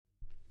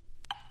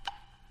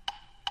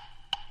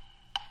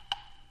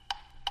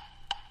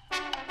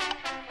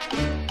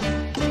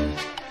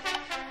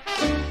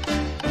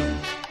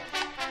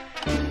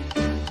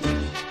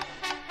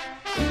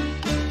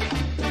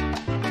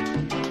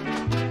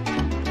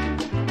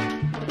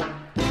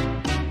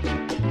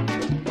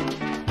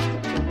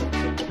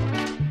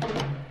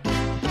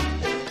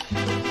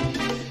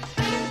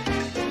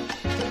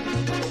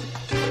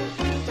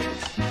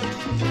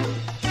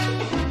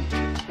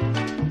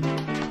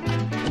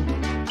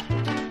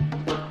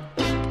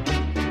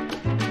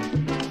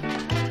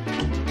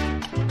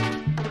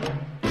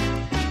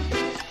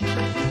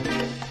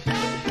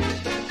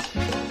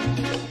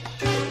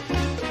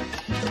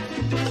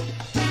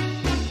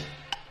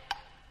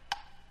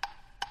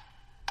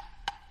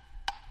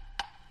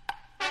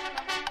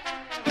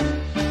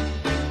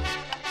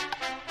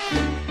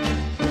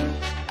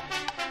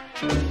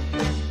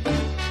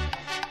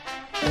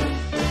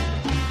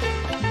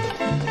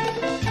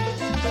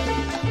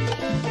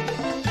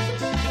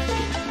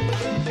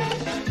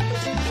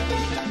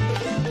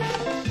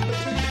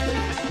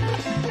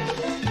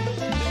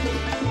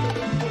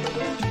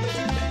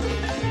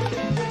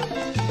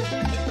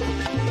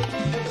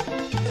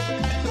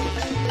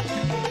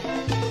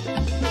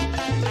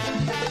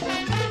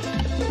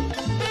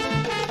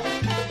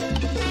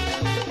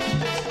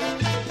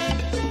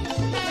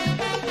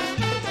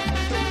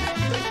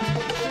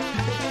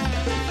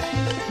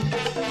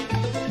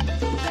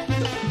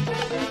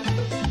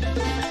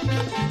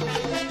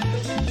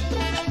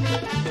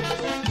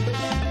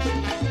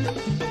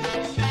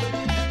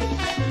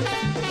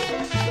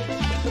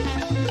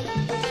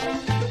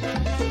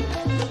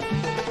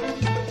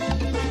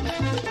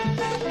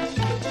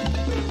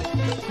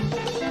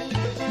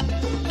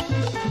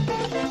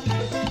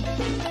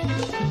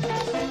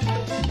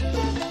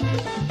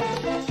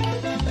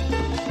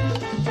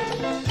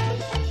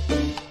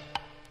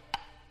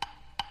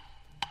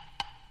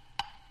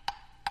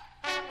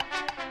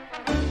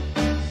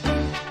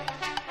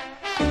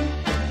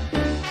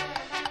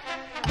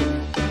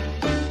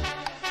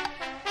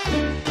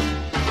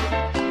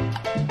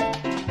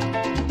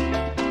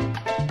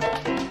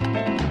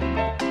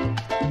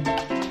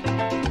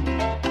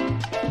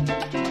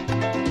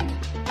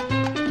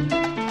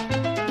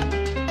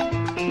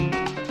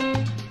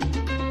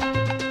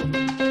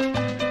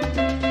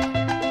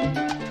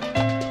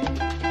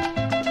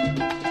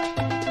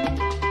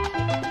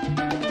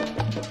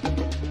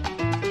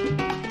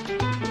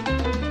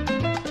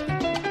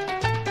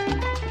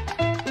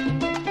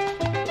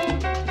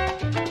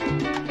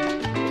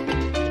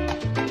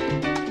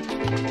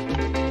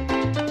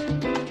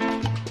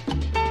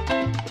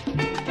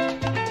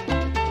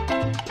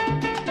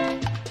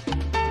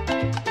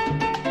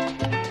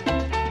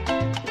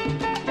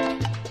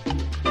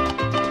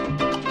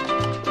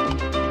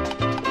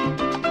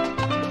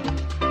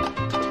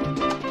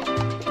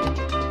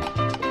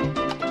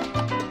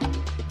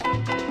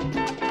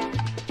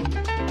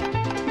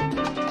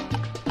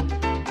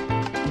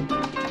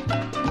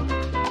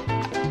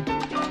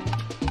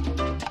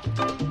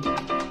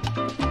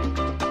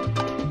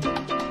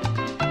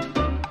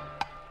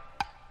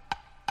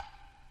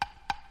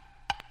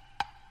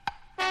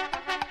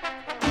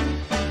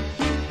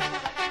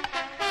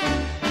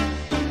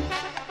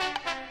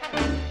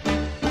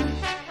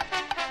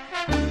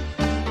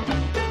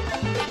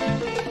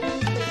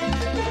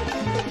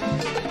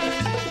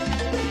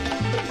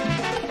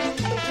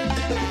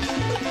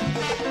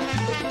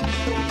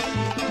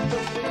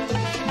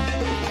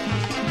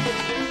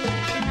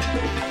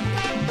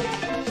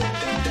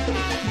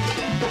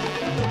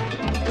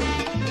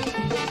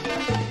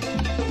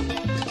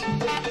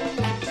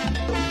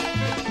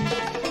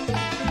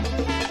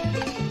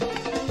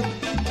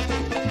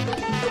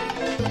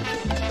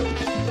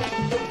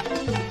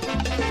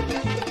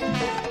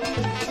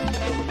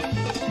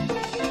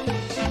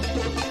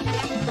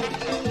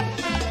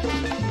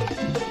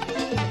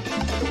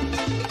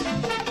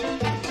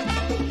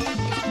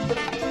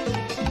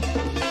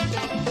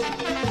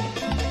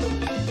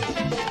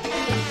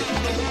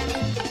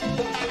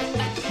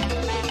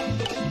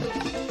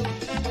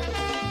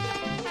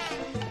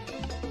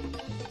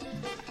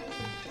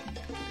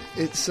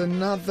It's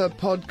another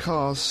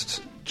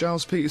podcast.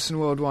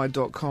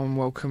 GilesPetersonWorldwide.com.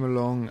 Welcome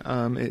along.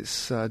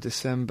 It's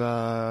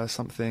December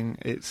something.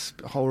 It's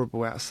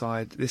horrible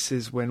outside. This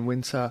is when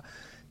winter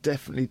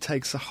definitely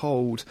takes a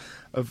hold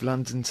of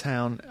London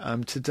town.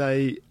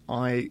 Today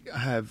I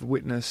have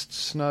witnessed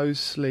snow,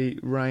 sleet,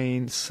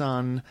 rain,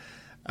 sun,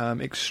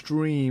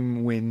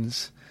 extreme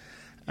winds,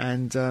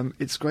 and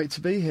it's great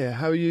to be here.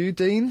 How are you,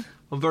 Dean?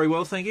 I'm very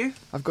well, thank you.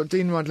 I've got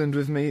Dean Rudland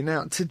with me.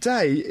 Now,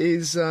 today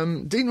is...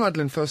 Dean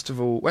Rudland, first of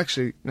all...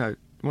 Actually, no,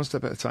 one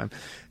step at a time.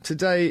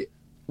 Today,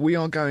 we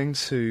are going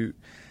to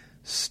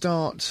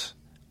start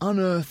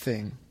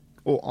unearthing,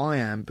 or I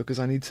am, because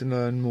I need to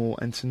learn more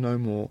and to know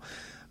more,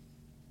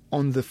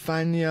 on the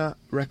Fania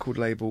record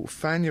label.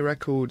 Fania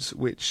Records,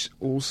 which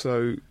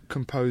also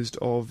composed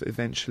of,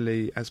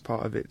 eventually, as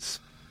part of its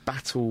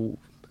battle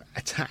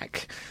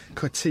attack,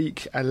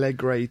 Critique,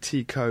 Allegre,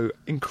 Tico,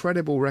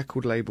 incredible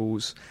record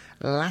labels,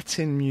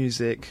 Latin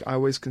music. I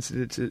always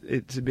considered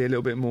it to be a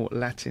little bit more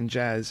Latin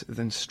jazz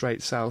than straight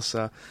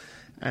salsa.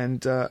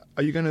 And are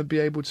you going to be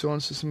able to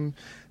answer some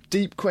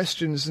deep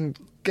questions and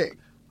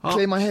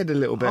clear my head a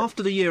little bit?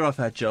 After the year I've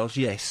had, Giles,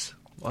 yes.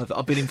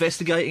 I've been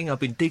investigating, I've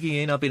been digging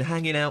in, I've been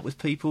hanging out with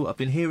people, I've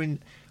been hearing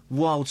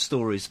wild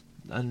stories,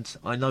 and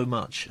I know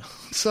much.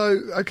 So,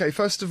 okay,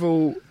 first of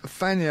all,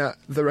 Fania,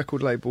 the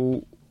record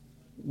label,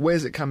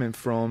 where's it coming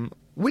from?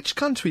 Which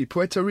country?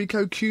 Puerto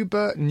Rico,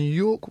 Cuba, New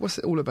York? What's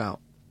it all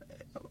about?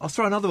 I'll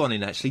throw another one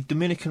in, actually,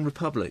 Dominican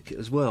Republic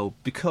as well,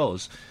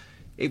 because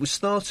it was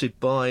started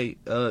by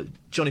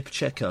Johnny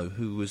Pacheco,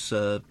 who was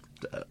a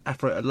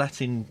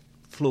Latin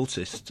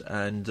flautist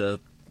and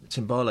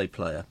timbale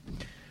player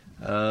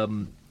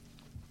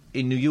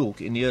in New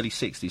York in the early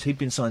 60s. He'd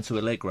been signed to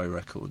Allegro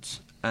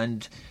Records,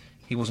 and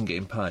he wasn't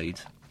getting paid,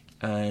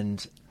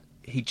 and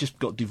he just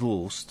got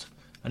divorced.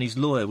 And his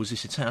lawyer was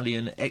this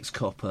Italian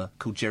ex-copper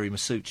called Jerry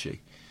Masucci,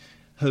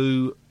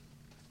 who,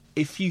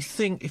 if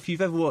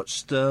you've ever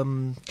watched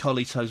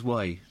Carlito's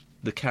Way,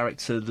 the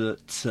character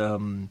that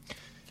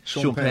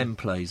Sean Penn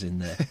plays in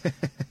there,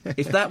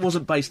 if that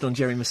wasn't based on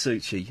Jerry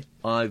Masucci,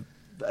 I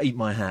eat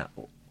my hat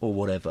or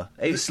whatever.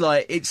 It's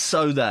like, it's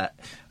so that.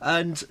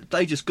 And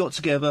they just got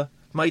together,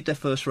 made their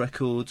first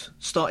record,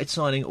 started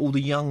signing all the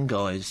young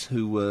guys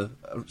who were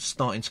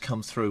starting to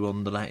come through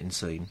on the Latin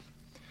scene,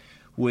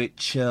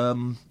 which...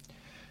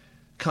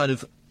 kind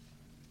of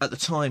at the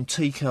time,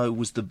 Tico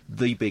was the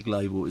big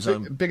label. It was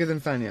Bigger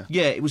than Fania?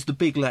 Yeah, it was the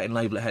big Latin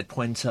label. It had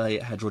Puente,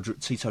 it had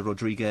Tito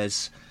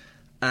Rodriguez,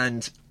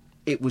 and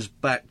it was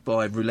backed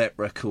by Roulette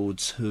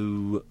Records,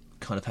 who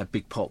kind of had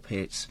big pop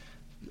hits,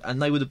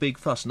 and they were the big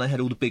fuss, and they had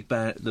all the big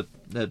band,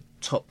 the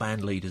top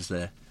band leaders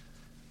there.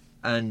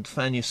 And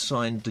Fania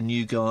signed the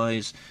new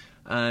guys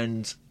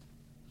and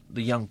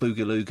the young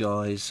Boogaloo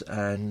guys,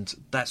 and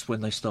that's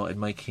when they started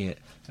making it.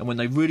 And when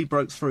they really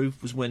broke through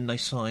was when they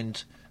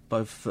signed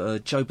both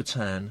Joe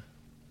Bataan,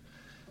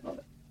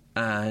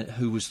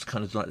 who was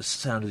kind of like the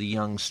sound of the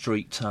young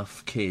street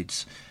tough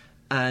kids,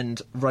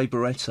 and Ray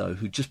Barretto,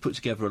 who just put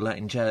together a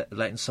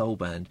Latin soul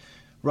band.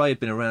 Ray had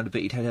been around a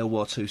bit. He'd had El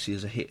Watusi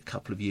as a hit a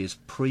couple of years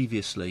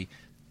previously,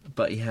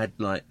 but he had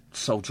like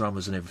soul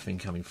drummers and everything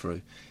coming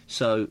through.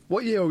 So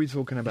what year are we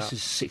talking about? This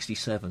is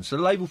 67. So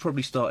the label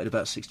probably started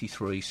about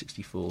 63,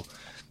 64.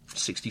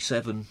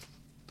 67,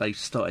 they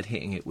started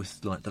hitting it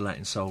with like the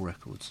Latin soul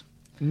records.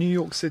 New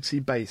York City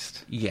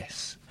based?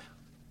 Yes.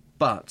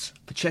 But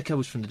Pacheco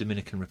was from the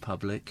Dominican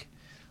Republic.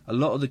 A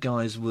lot of the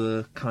guys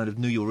were kind of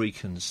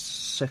Nuyorican,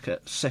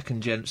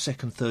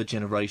 second, third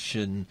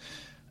generation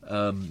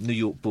New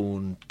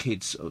York-born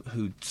kids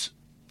whose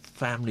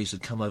families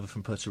had come over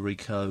from Puerto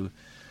Rico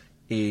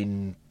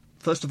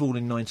first of all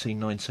in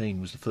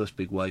 1919 was the first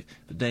big wave,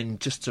 but then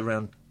just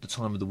around the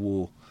time of the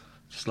war,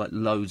 just like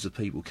loads of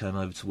people came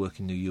over to work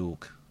in New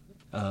York,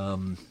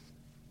 find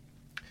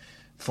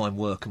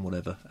work and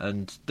whatever,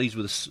 and these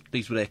were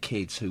their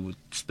kids who were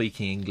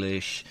speaking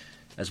English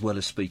as well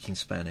as speaking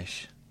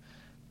Spanish.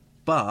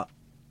 But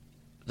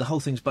the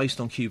whole thing's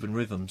based on Cuban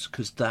rhythms,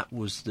 because that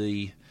was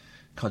the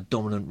kind of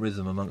dominant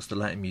rhythm amongst the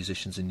Latin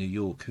musicians in New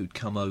York who'd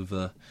come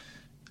over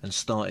and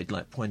started,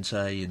 like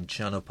Puente and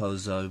Chano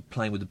Pozo,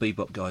 playing with the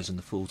bebop guys in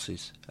the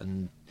 40s.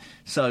 And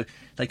so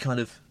they kind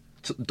of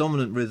took the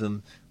dominant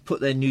rhythm, put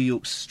their New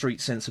York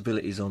street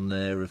sensibilities on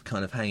there of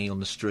kind of hanging on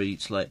the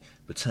streets, like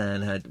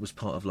Bataan was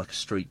part of like a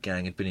street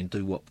gang, had been in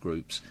doo-wop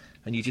groups,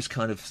 and you just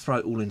kind of throw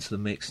it all into the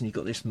mix and you've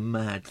got this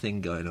mad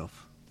thing going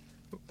off.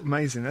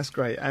 Amazing, that's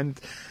great. And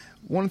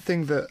one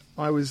thing that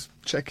I was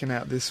checking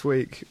out this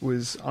week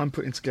was I'm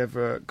putting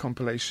together a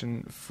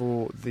compilation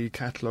for the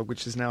catalogue,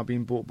 which is now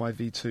being bought by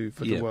V2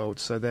 for the world.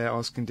 So they're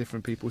asking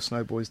different people.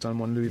 Snowboy's done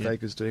one, Louis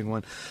Vega's doing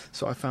one.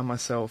 So I found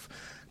myself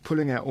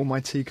pulling out all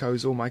my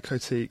Ticos, all my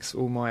Cotiques,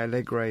 all my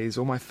Allegres,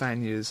 all my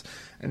Fanias,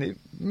 and it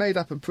made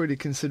up a pretty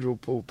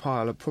considerable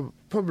pile of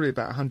probably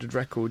about 100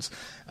 records.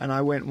 And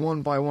I went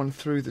one by one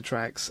through the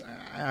tracks.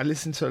 I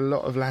listened to a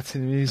lot of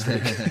Latin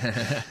music,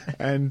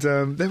 and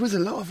there was a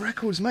lot of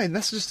records made. And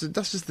that's just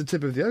the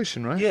tip of the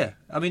ocean, right? Yeah,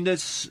 I mean,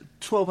 there's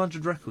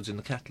 1,200 records in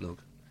the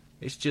catalogue.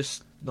 It's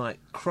just like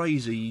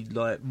crazy,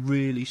 like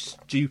really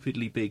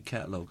stupidly big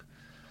catalogue,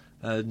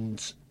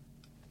 and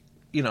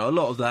you know, a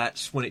lot of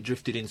that's when it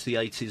drifted into the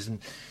 80s and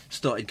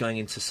started going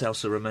into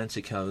Salsa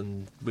Romantico,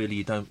 and really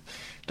you don't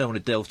want to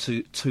delve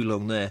too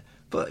long there.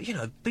 But, you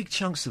know, big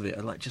chunks of it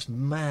are like just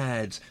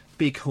mad,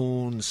 big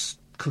horns,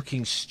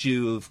 cooking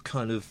stew of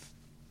kind of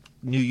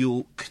New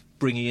York,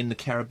 bringing in the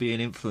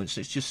Caribbean influence.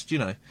 It's just, you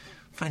know,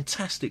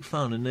 fantastic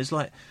fun. And there's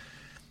like,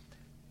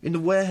 in the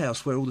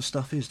warehouse where all the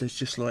stuff is, there's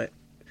just like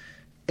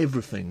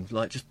everything,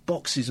 like just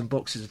boxes and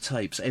boxes of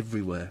tapes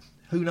everywhere.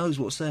 Who knows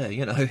what's there,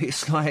 you know?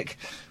 It's like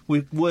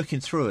we're working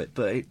through it,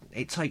 but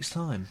it takes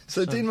time.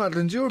 So, Dean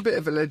Rutland, you're a bit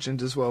of a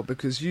legend as well,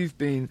 because you've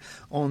been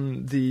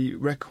on the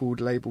record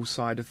label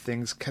side of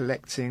things,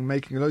 collecting,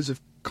 making loads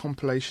of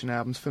compilation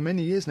albums for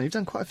many years now. You've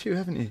done quite a few,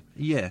 haven't you?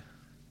 Yeah,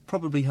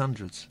 probably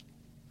hundreds.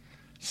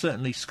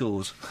 Certainly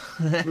scores.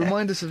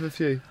 Remind us of a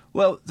few.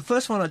 Well, the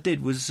first one I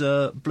did was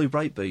Blue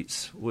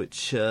Breakbeats,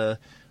 which, and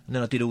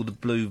then I did all the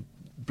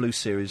Blue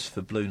series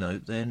for Blue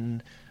Note.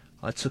 Then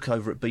I took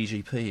over at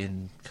BGP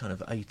in kind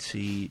of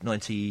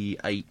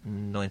 98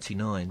 and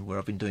 99, where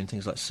I've been doing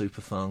things like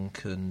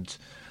Superfunk and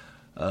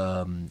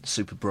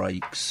Super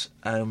Breaks.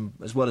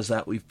 As well as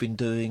that, we've been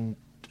doing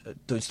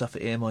stuff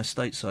at EMI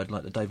Stateside,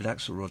 like the David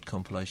Axelrod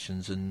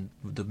compilations and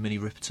the Minnie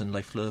Riperton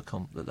Les Fleurs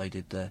comp that they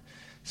did there.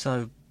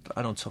 So,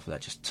 and on top of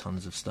that, just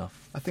tons of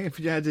stuff. I think if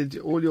you added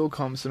all your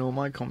comps and all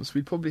my comps,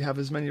 we'd probably have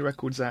as many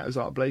records out as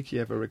Art Blakey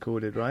ever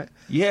recorded, right?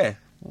 Yeah,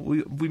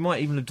 we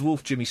might even have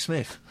dwarfed Jimmy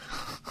Smith.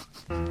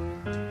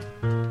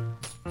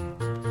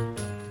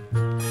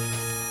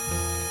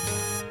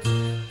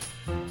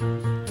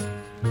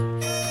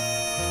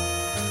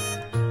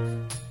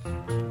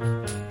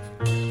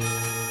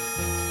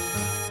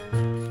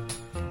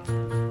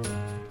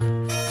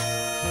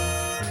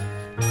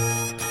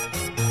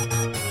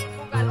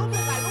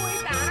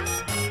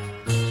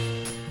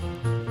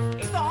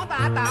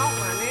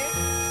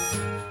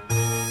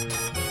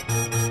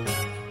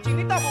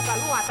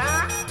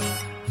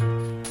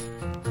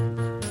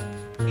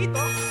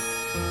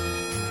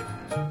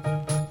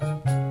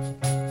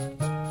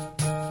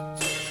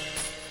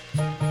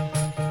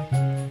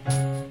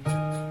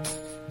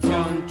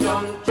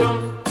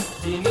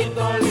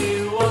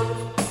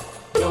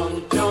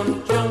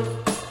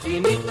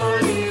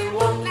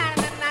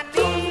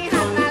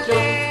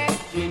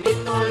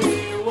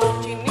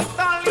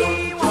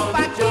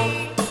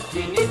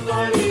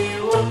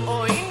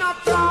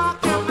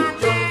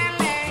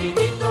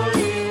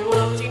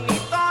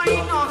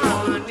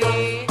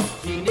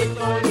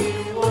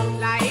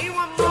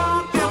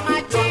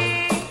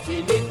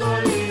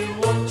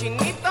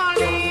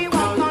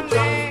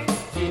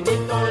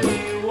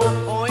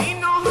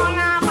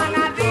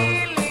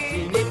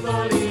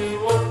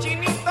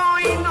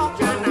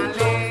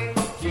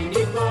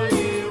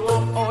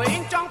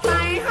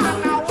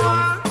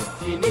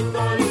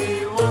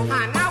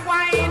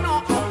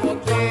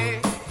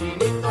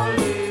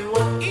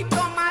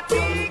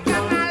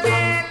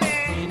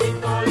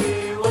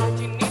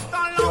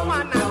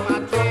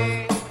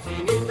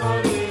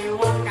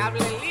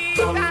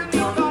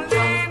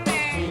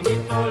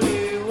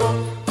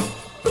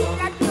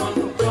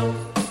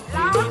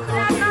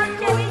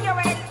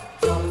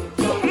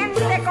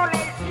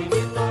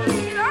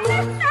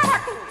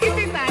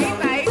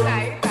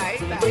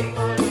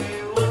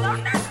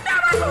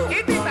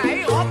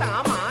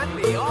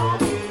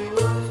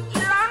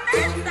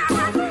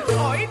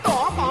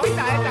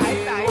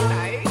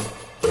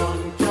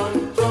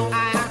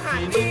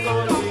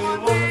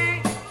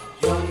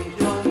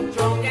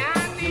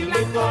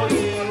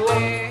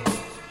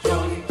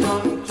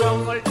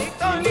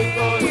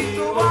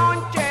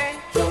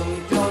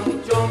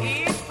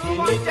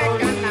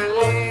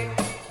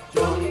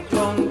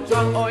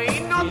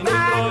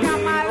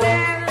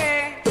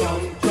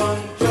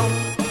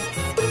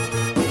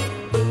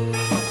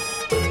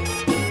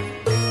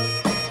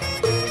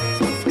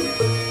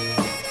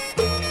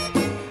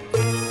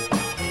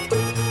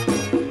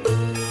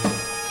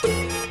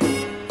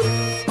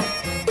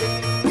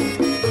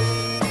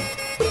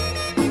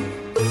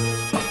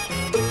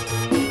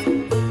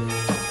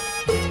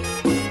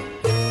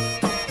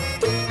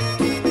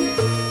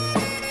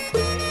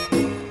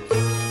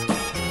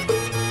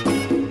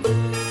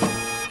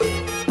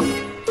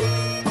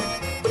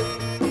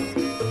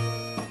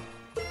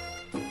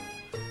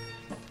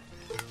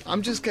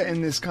 I'm just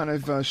getting this kind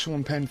of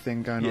Sean Penn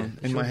thing going on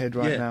in my head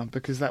right now,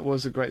 because that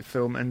was a great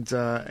film, and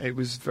it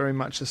was very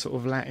much a sort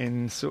of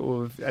Latin,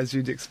 sort of as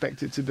you'd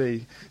expect it to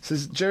be. So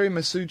Jerry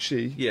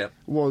Masucci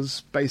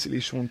was basically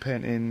Sean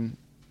Penn in...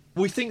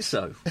 We think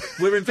so.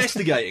 We're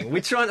investigating.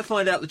 We're trying to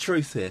find out the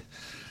truth here.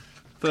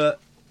 But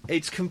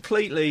it's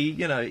completely,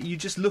 you know, you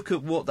just look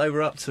at what they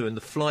were up to and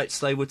the flights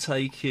they were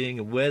taking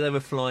and where they were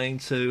flying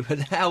to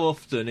and how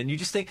often, and you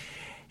just think,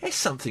 there's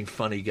something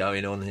funny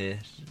going on here.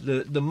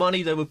 The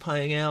money they were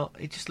paying out,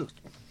 it just looks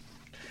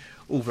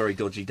all very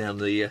dodgy down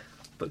the...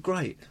 but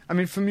great. I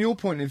mean, from your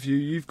point of view,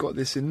 you've got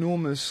this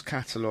enormous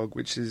catalogue,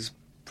 which is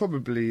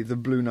probably the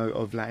Blue Note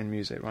of Latin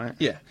music, right?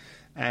 Yeah.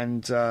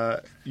 And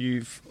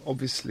you've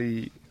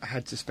obviously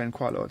had to spend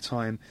quite a lot of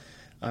time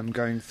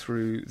going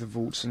through the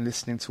vaults and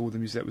listening to all the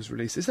music that was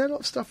released. Is there a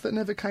lot of stuff that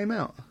never came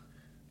out?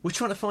 We're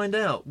trying to find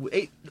out.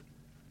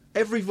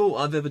 Every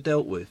vault I've ever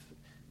dealt with,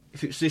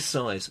 if it's this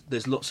size,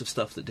 there's lots of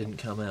stuff that didn't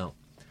come out.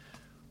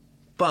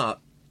 But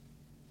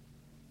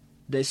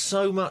there's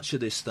so much of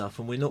this stuff,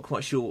 and we're not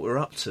quite sure what we're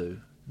up to,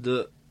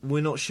 that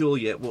we're not sure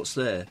yet what's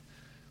there.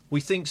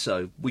 We think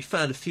so. We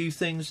found a few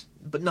things,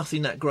 but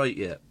nothing that great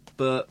yet.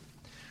 But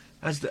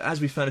as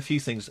we found a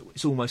few things,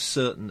 it's almost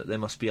certain that there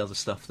must be other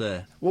stuff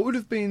there. What would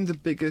have been the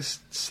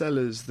biggest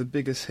sellers, the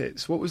biggest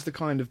hits? What was the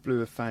kind of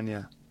Blue of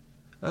Fania?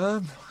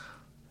 Well,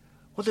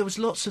 there was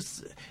lots of...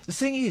 The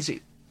thing is,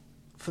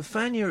 for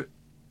Fania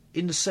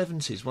in the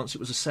 70s, once it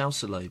was a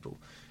salsa label,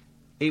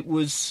 it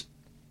was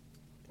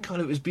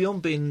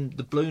beyond being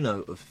the Blue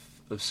Note of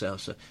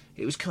salsa.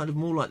 It was kind of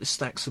more like the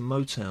Stax and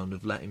Motown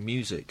of Latin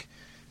music.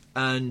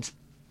 And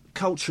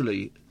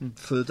culturally,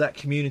 for that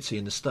community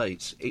in the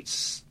States,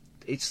 it's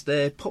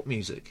their pop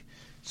music.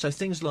 So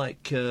things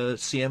like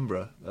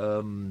Siembra,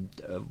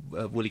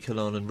 Willie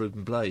Colon and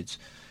Ruben Blades,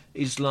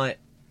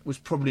 was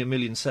probably a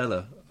million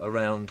seller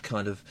around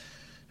kind of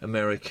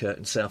America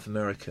and South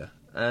America.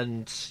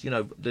 And, you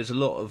know, there's a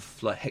lot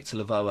of like Hector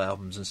Lavoe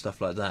albums and stuff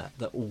like that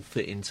all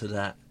fit into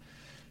that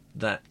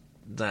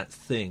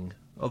thing.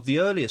 Of the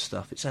earlier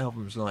stuff, it's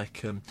albums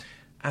like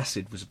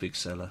Acid was a big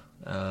seller.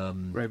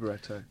 Ray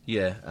Barretto.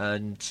 Yeah,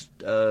 and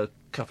a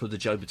couple of the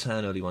Joe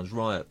Bataan early ones.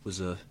 Riot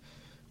was a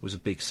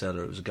big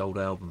seller. It was a gold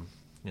album,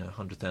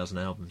 100,000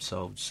 albums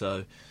sold.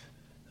 So,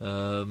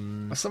 are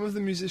some of the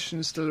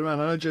musicians still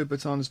around? I know Joe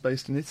Bataan is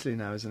based in Italy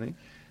now, isn't he?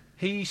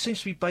 He seems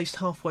to be based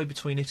halfway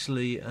between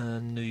Italy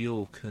and New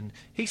York, and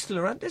he's still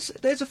around.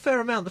 There's a fair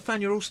amount. The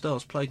Fania All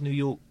Stars played New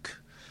York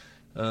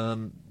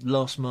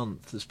last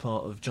month as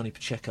part of Johnny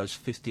Pacheco's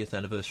 50th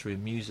anniversary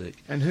of music.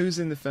 And who's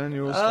in the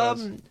Fania All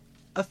Stars?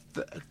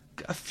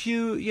 A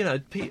few,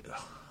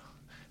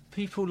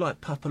 people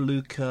like Papa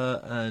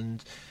Luca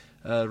and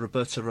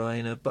Roberta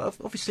Reina, but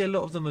obviously a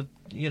lot of them are,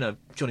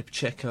 Johnny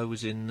Pacheco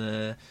was in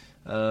there.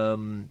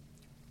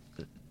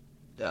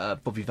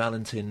 Bobby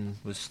Valentin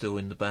was still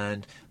in the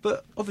band,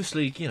 but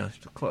obviously,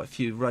 quite a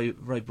few. Ray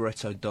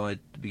Barretto died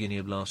at the beginning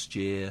of last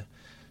year.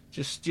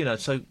 Just,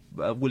 so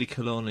Willie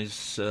Colon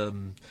is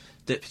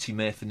deputy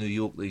mayor for New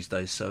York these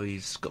days, so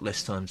he's got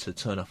less time to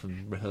turn up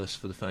and rehearse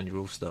for the Fania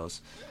All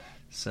Stars.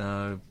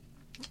 So,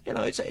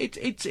 it's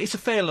a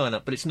fair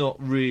lineup, but it's not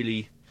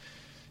really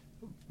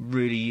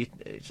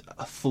it's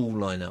a full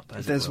lineup.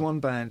 There's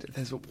one band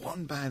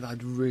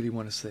I'd really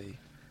want to see.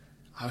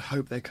 I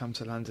hope they come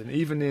to London,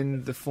 even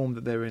in the form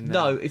that they're in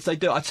now. No, if they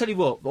do, I tell you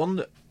what.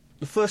 On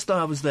the first day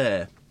I was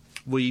there,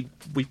 we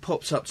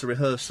popped up to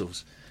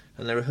rehearsals,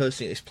 and they're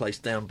rehearsing at this place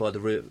down by the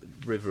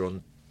river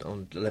on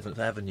 11th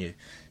Avenue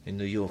in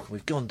New York. And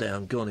we've gone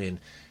in,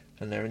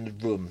 and they're in the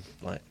room,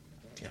 like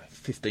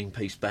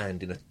 15-piece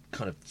band in a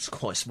kind of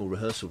quite small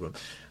rehearsal room.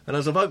 And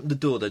as I've opened the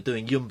door, they're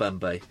doing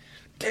Yumbambe,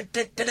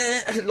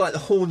 like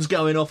the horns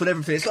going off and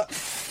everything. It's like,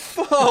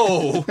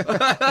 whoa!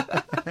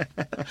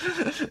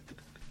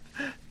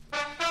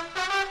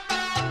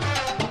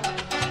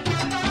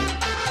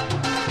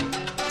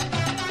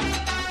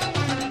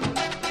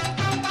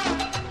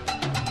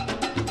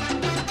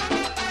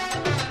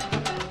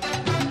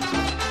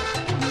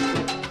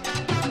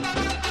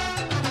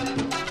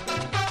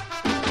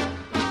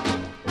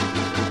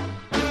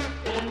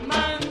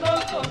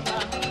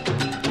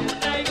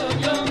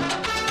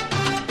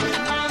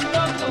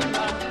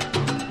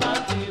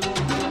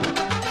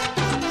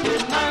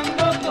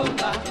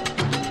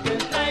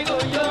 Traigo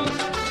yo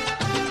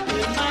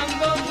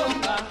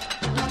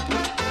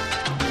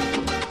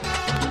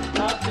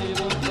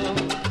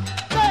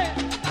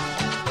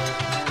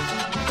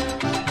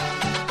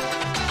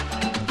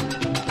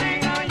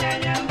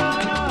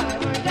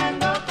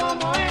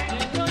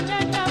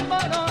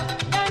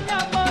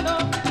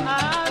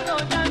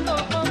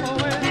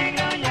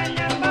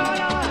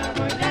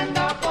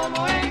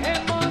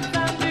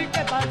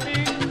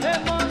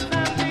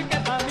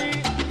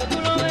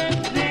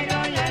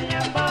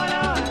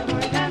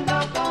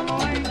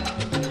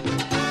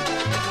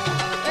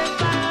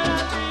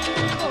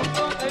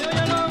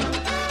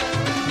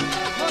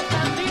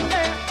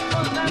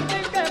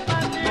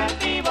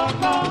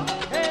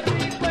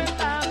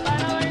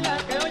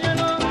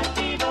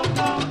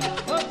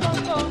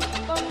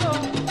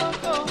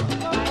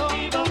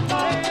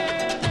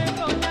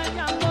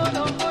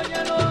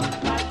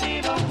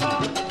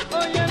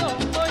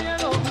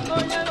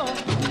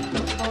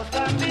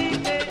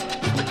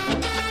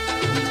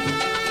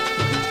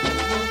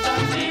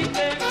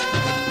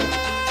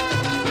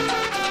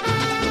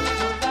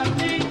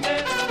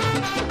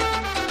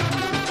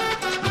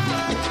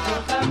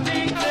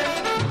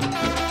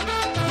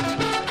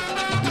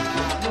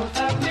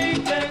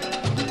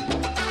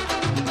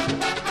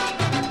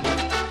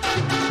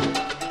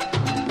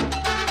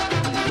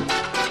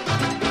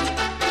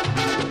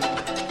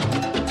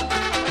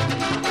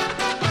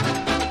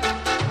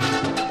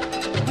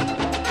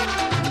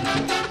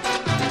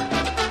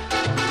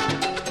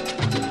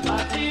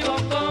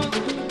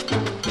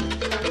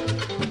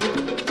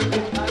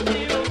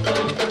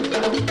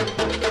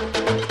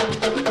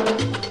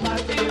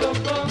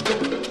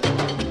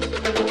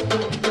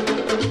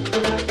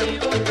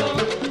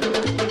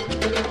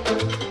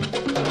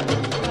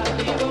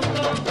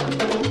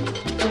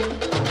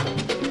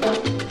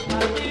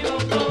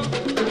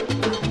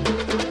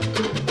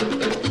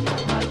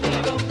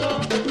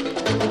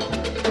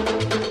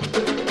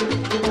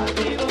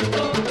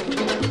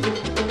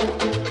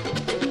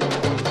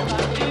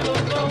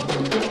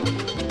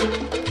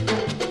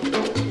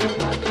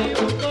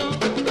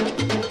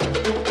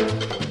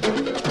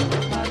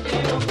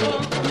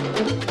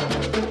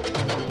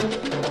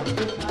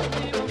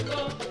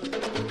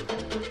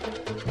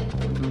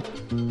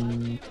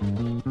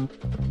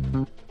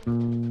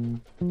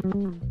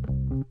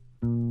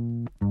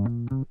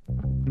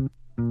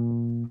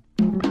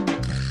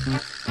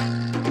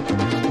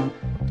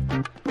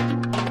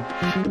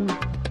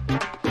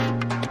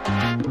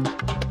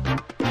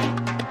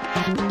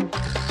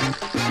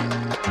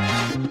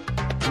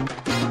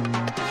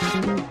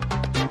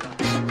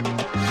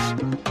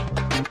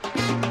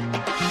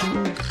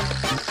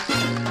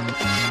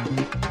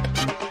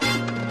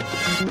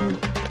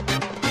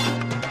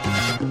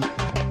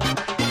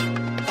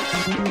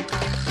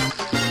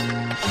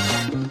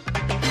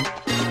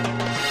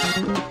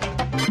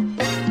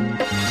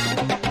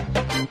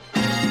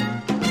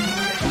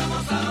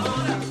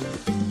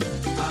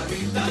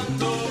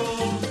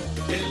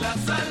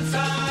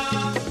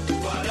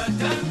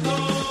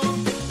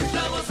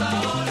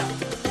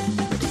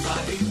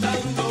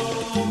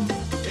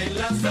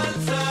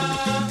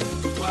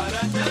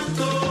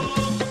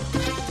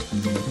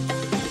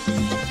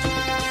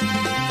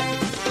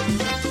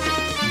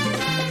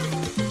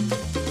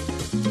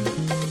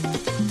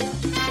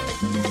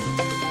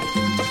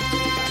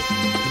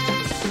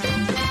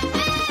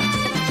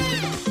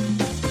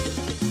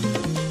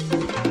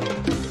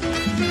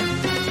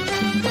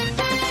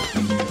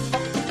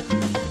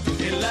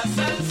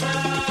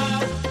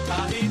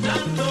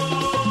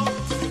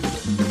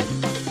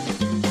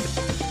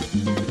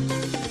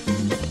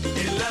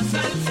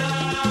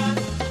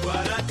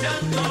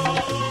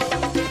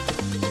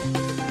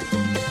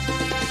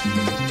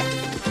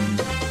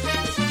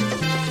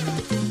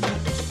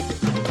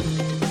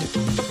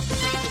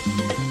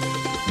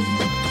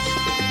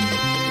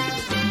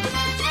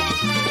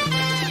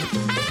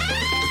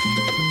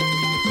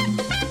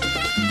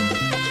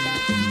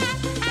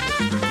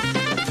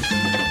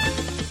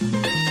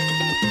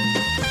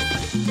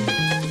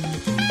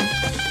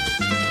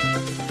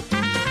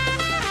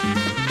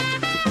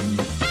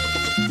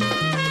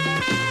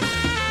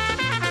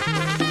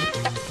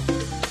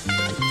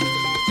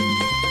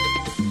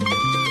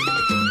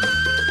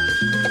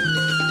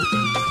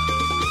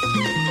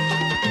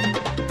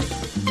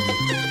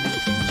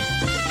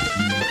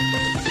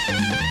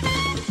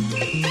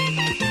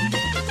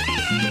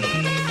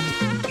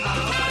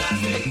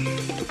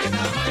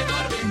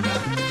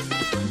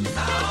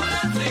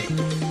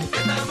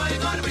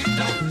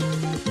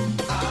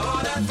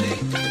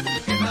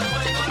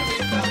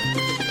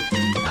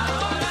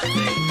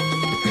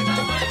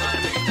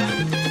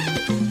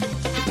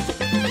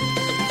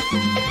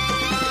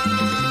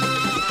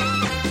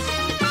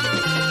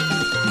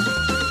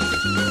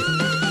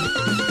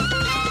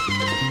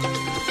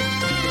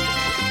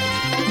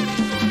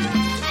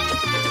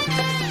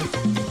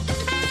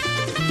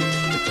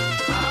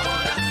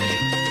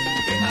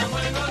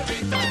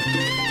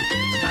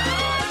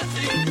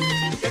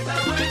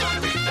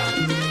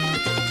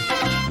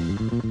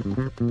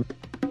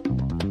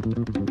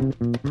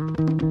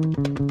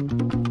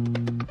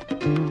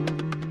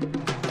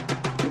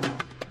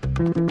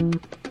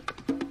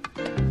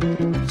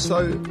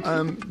So,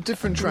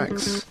 different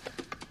tracks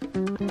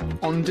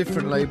on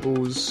different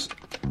labels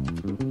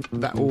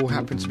that all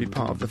happen to be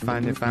part of the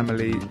Fania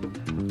family.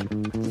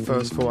 The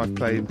first four I've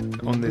played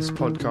on this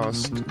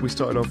podcast, we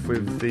started off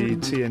with the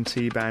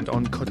TNT band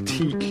on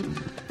Cotique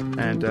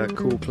and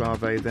Cool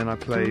Clave. Then I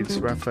played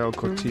Rafael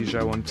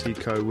Cortijo on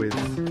Tico with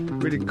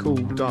really cool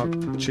dark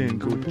tune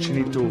called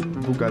Chinito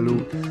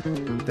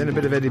Bugalú. Then a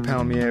bit of Eddie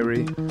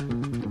Palmieri,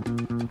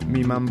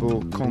 Mi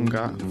Mambo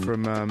Conga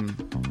from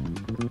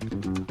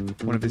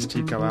one of his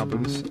Tico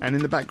albums. And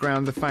in the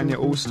background, the Fania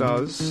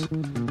All-Stars,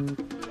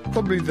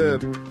 probably the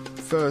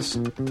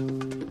first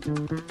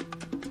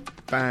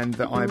band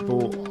that I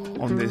bought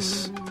on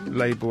this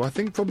label. I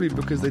think probably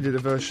because they did a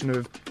version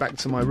of Back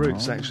to My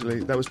Roots, actually.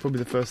 That was probably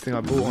the first thing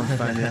I bought on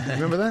Fania.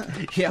 Remember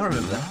that? Yeah, I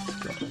remember that. It's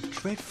got a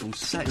dreadful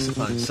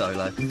saxophone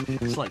solo.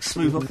 It's like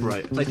Smooth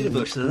Operator. They did a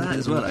version of that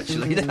as well,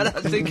 actually. Now that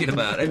I'm thinking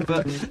about it,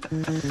 but...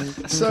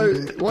 So,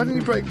 why don't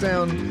you break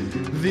down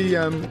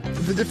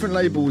the different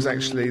labels,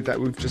 actually, that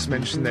we've just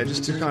mentioned there,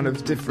 just to kind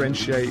of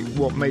differentiate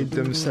what made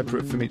them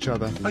separate from each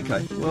other?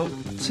 Okay, well,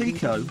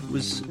 Tico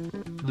was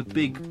the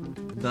big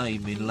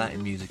name in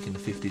Latin music in the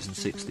 50s and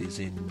 60s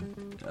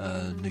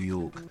in New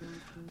York.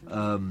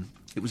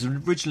 It was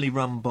originally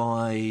run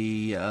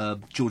by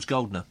George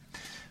Goldner,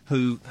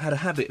 who had a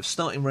habit of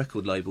starting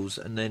record labels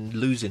and then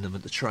losing them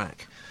at the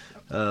track.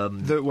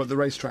 The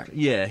racetrack?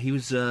 Yeah, he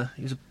was a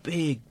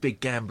big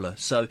gambler.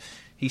 So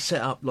he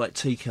set up like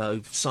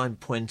Tico,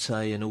 signed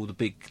Puente and all the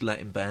big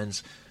Latin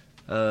bands.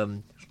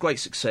 Great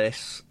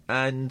success.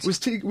 And was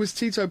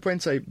Tito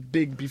Puente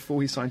big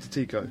before he signed to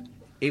Tico?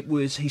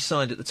 He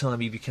signed at the time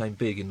he became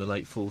big in the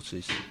late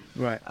 40s.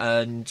 Right.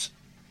 And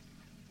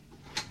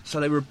so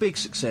they were a big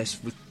success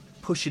with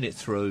pushing it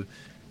through,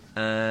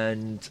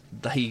 and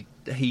he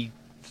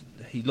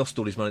lost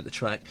all his money at the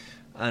track,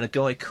 and a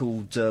guy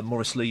called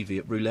Maurice Levy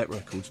at Roulette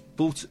Records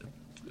bought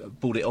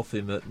it off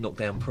him at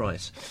knockdown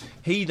price.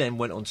 He then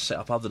went on to set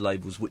up other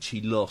labels which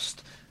he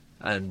lost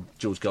and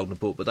George Goldner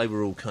bought, but they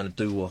were all kind of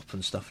doo-wop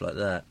and stuff like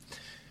that.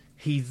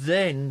 He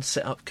then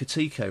set up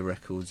Cotique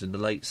Records in the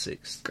late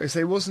 60s. Okay, so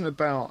it wasn't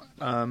about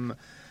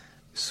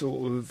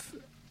sort of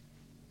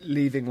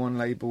leaving one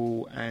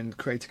label and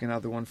creating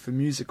another one for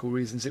musical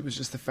reasons. It was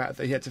just the fact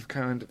that he had to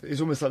kind of...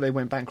 It's almost like they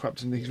went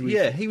bankrupt and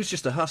he was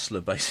just a hustler,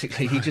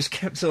 basically. He just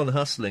kept on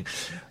hustling.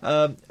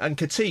 And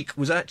Katique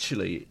was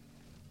actually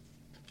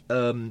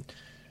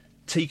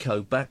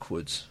Tico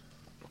backwards.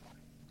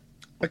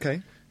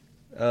 Okay.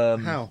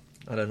 How?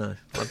 I don't know.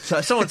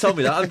 Someone told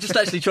me that. I'm just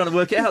actually trying to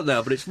work it out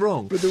now, but it's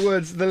wrong. But the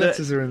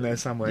letters are in there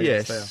somewhere.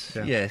 Yes,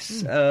 Yeah.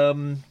 yes.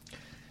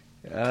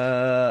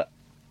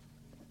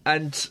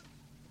 And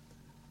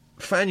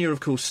Fania, of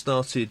course,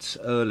 started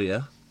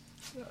earlier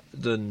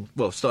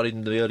started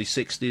in the early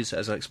 60s,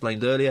 as I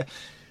explained earlier.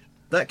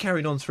 That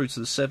carried on through to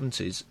the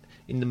 70s.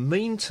 In the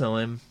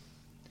meantime,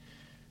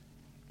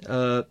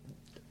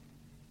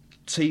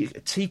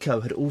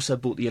 Tico had also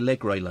bought the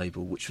Alegre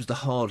label, which was the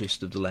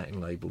hardest of the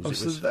Latin labels. Oh,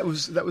 so that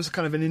was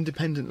kind of an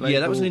independent label. Yeah,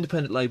 that was an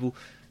independent label,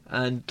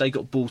 and they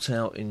got bought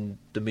out in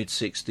the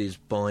mid-60s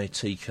by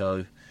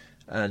Tico,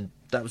 and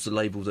that was the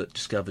label that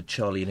discovered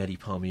Charlie and Eddie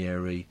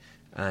Palmieri,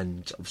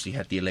 and obviously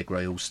had the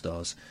Alegre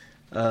All-Stars.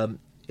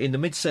 In the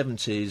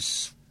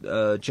mid-70s,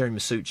 Jerry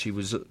Masucci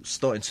was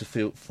starting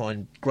to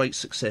find great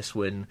success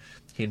when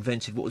he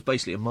invented what was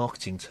basically a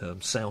marketing term,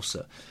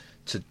 salsa,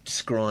 to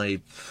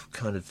describe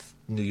kind of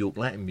New York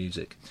Latin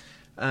music.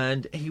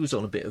 And he was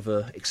on a bit of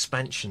a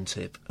expansion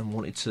tip and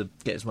wanted to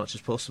get as much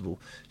as possible.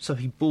 So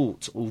he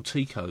bought all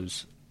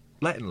Tico's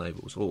Latin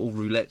labels, or all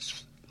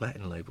Roulette's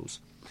Latin labels,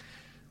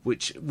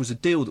 which was a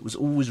deal that was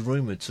always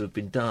rumoured to have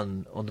been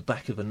done on the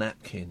back of a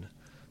napkin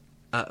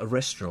at a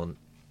restaurant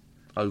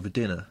over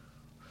dinner.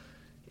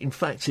 In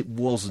fact, it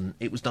wasn't.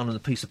 It was done on a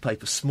piece of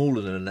paper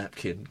smaller than a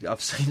napkin. I've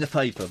seen the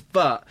paper.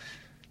 But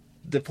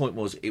the point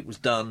was, it was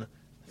done.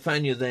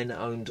 Fania then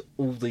owned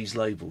all these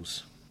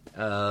labels,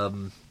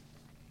 and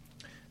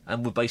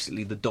were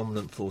basically the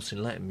dominant force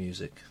in Latin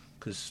music,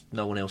 because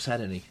no one else had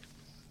any.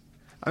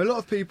 A lot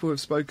of people have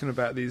spoken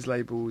about these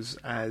labels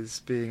as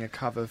being a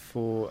cover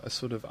for a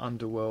sort of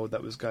underworld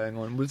that was going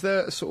on. Was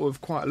there sort of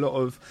quite a lot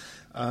of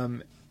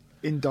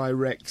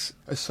indirect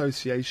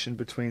association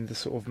between the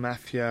sort of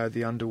mafia,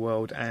 the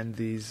underworld, and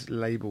these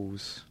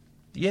labels?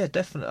 Yeah,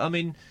 definitely. I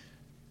mean,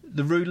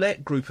 the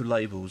Roulette group of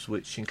labels,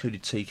 which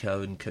included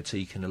Tico and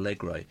Katique and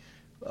Alegre,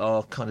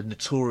 are kind of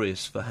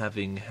notorious for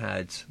having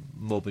had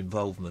mob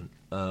involvement.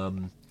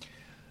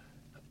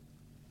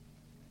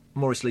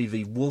 Maurice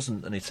Levy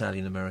wasn't an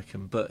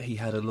Italian-American, but he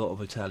had a lot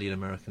of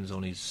Italian-Americans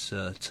on his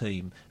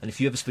team. And if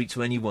you ever speak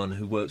to anyone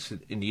who works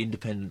in the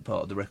independent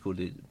part of the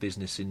record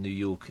business in New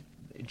York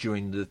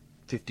during the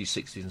 50s,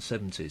 60s and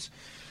 70s,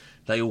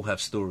 they all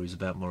have stories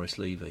about Maurice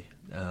Levy.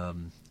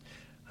 And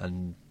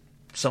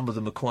some of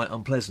them are quite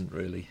unpleasant,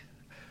 really.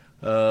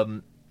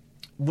 Whether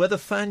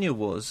Fania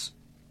was,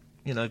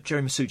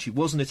 Jerry Masucci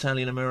was an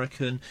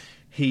Italian-American.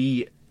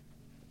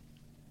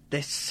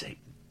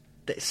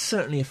 There's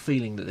certainly a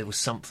feeling that there was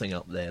something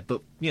up there,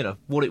 but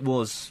what it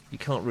was, you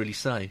can't really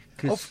say,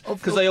 because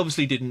they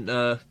obviously didn't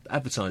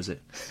advertise it.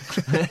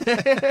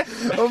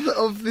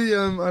 of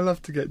the I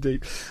love to get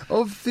deep.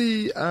 Of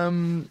the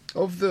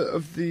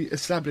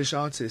established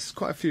artists,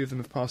 quite a few of them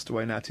have passed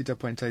away now. Tito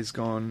Puente's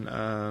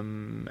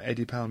gone.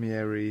 Eddie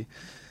Palmieri.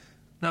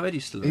 No,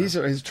 Eddie's still around. He's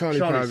Charlie's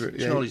not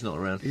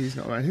around. He's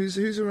not around.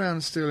 Who's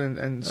around still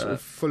and sort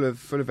of full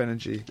of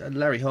energy?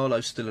 Larry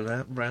Harlow's still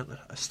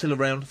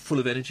around, full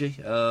of energy.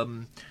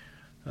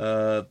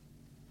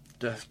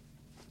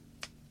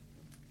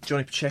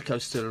 Johnny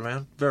Pacheco's still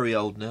around, very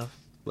old now.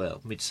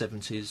 Well,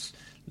 mid-70s,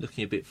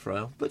 looking a bit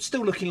frail, but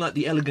still looking like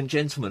the elegant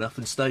gentleman up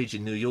on stage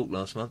in New York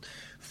last month,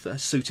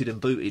 suited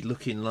and booted,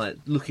 looking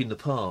the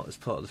part as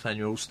part of the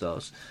Fania All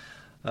Stars.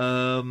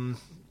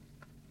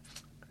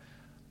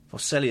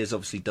 Celia's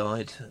obviously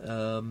died.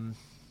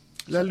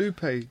 La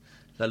Lupe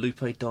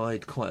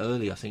died quite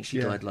early. I think she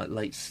died like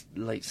late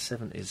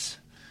 70s.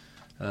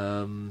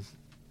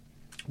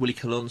 Willie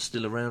Colon's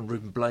still around.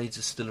 Ruben Blades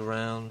is still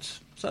around.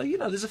 So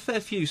there's a fair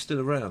few still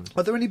around.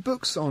 Are there any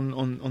books on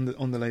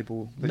the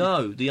label?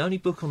 No, the only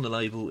book on the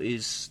label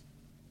is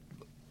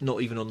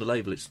not even on the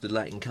label. It's the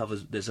Latin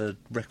covers. There's a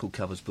record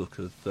covers book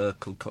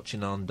called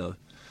Cocinando,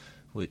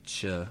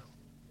 which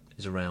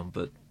is around,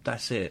 but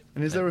that's it.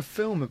 And is there a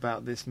film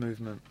about this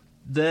movement?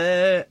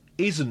 There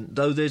isn't,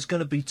 though. There's going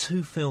to be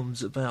 2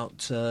 films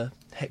about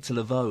Hector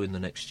Lavoe in the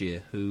next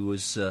year, who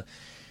was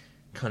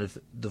kind of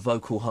the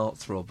vocal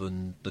heartthrob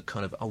and the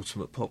kind of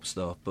ultimate pop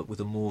star, but with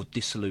a more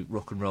dissolute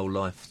rock and roll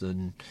life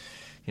than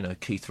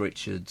Keith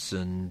Richards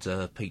and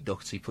Pete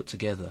Doherty put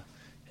together.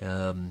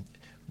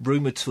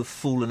 Rumoured to have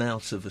fallen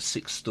out of a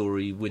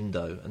 6-storey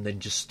window and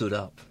then just stood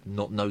up,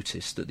 not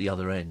noticed at the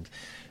other end.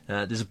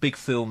 There's a big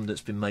film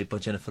that's been made by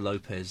Jennifer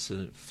Lopez,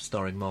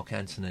 starring Mark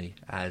Antony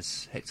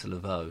as Hector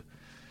Lavoe.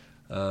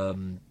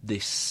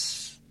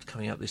 This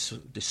coming out this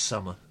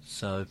summer.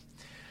 So,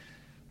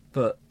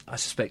 but I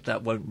suspect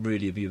that won't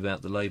really be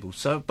about the label.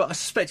 So, but I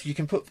suspect if you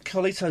can put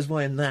Carlito's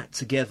Way and that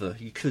together,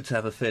 you could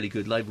have a fairly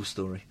good label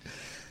story.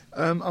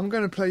 I'm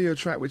going to play you a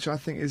track which I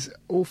think is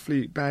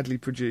awfully badly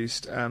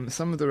produced.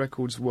 Some of the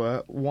records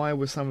were. Why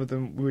were some of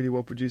them really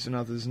well produced and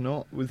others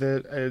not? Was there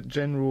a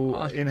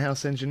general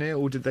in-house engineer,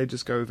 or did they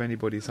just go with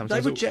anybody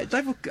sometimes?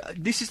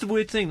 This is the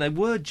weird thing. They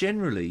were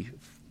generally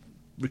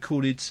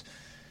recorded,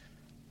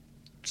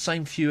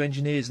 same few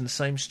engineers in the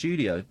same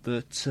studio,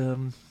 but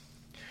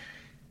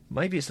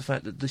maybe it's the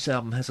fact that this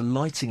album has a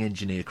lighting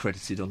engineer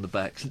credited on the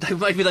back.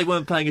 Maybe they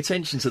weren't paying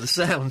attention to the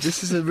sound.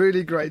 This is a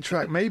really great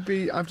track.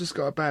 Maybe I've just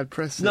got a bad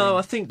press. No,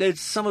 I think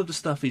there's some of the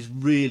stuff is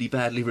really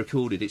badly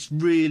recorded. It's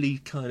really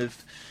kind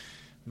of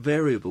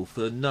variable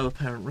for no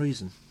apparent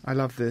reason. I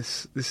love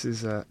this. This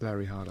is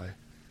Larry Harlow.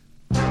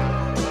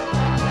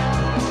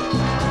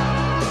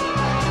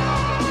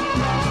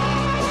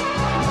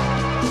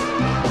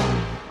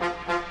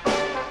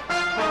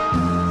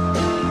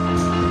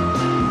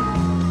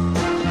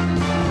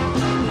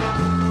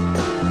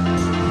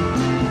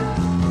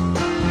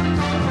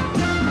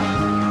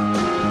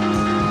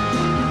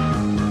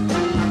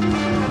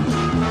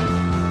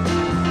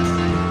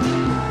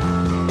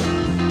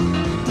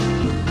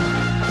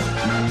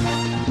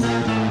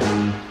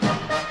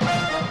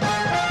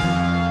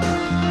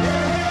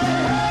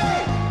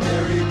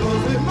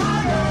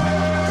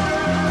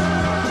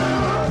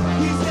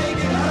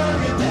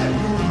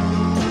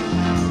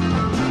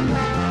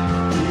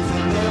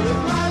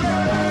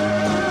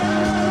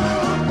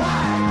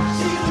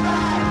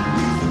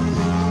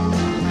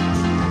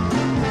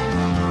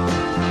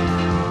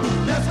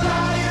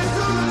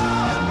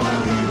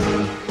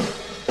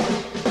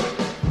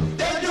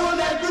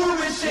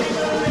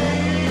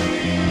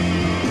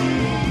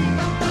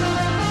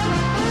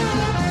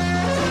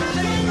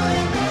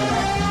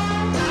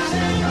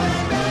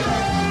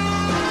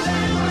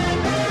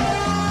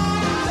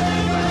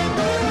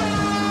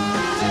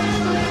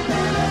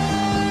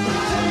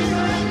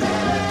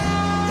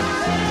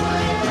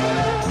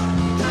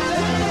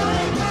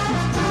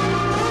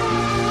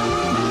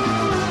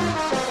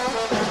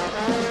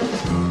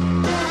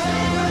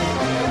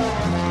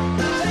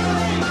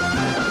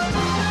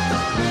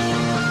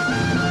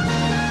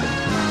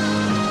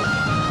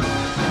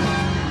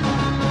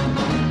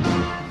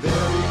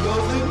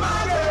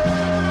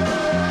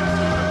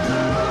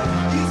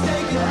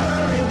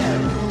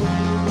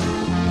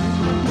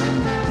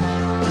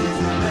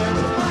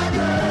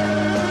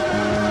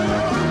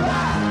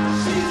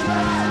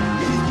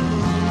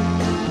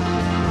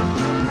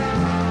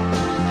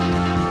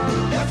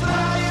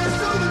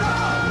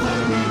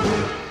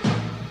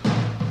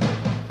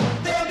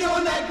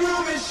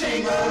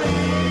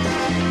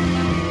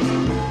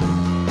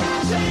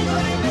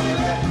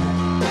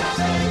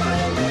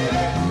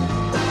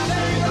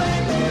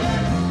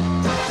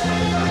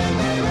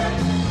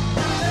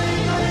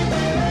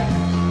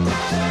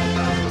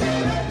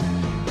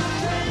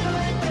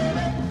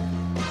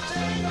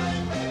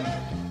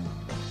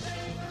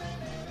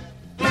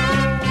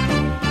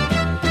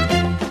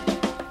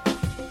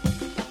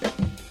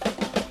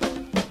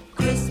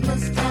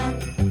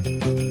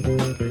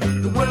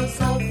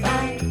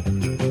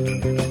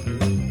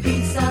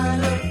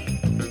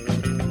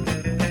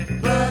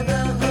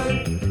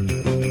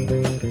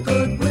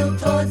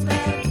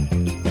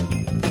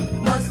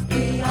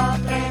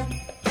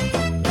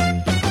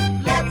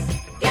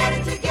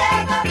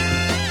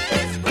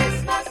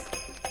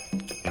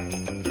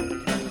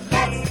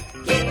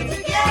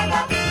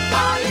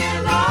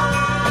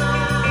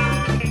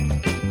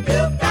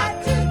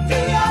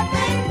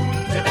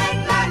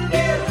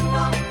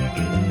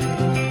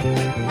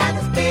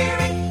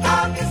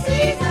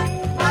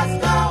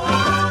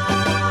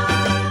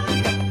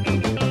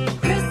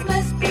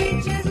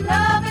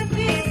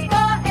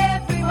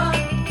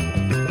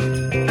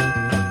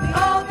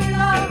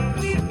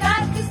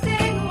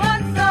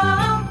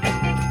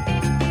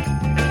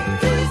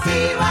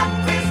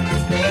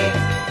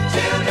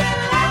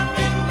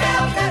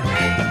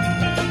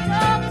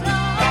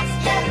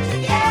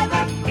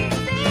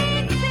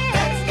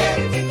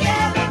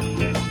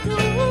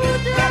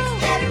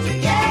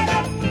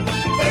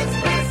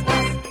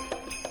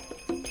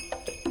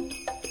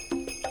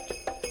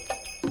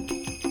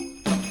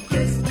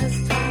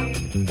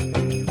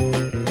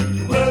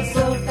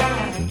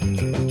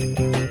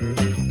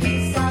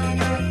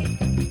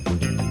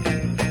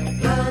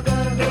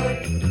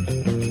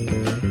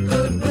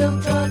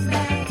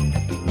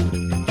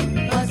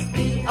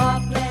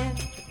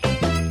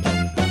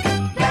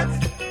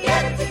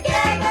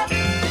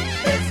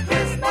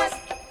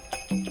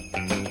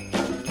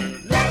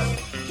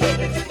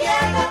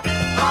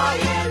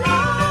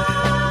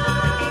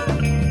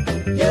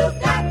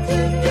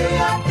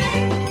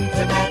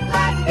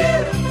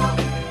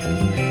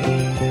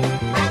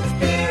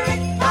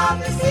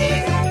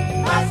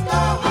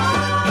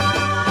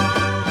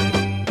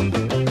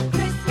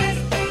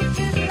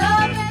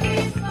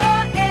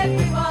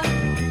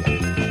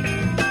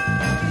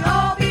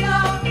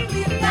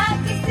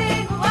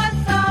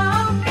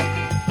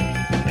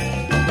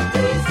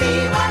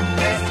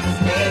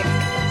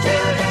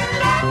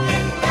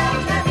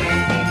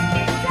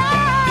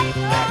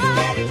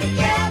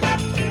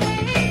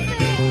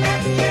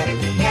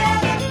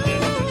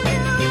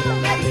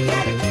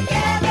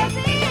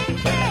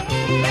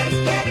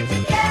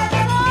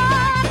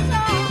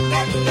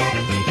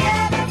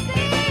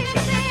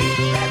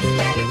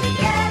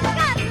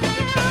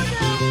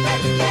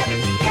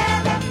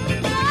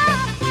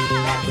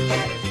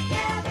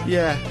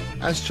 Yeah,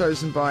 as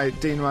chosen by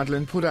Dean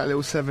Rudlin. Pulled out a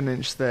little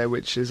 7-inch there,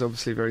 which is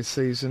obviously very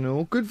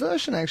seasonal. Good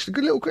version, actually.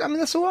 Good little... I mean,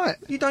 that's all right.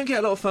 You don't get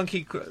a lot of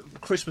funky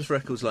Christmas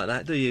records like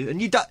that, do you?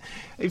 And you don't...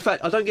 In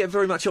fact, I don't get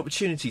very much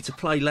opportunity to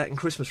play Latin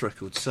Christmas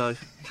records, so...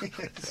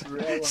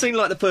 It seemed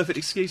like the perfect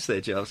excuse there,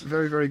 Giles.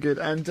 Very, very good.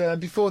 And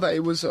before that,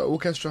 it was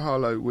Orchestra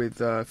Harlow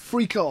with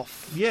Freak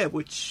Off. Yeah,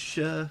 which...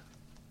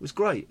 was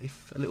great,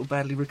 if a little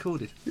badly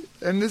recorded.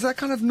 And there's that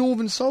kind of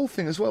Northern Soul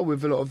thing as well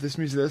with a lot of this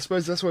music. I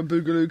suppose that's where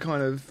Boogaloo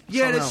kind of...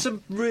 Yeah, there's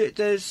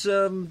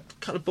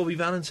kind of Bobby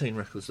Valentine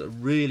records that are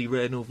really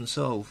rare Northern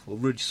Soul, or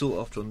really sought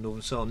after on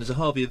Northern Soul. And there's a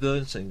Harvey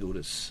Avern single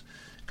that's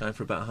going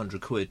for about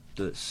 £100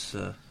 that's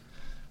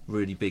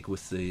really big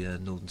with the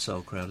Northern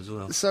Soul crowd as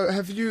well. So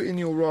have you, in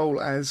your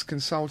role as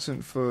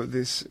consultant for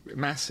this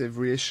massive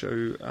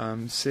reissue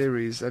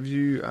series, have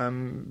you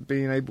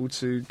been able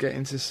to get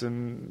into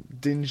some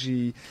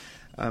dingy...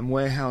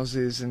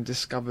 warehouses and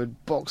discovered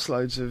box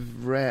loads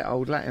of rare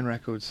old Latin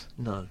records?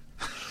 No.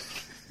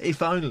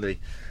 If only.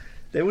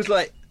 There was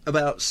like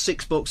about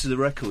 6 boxes of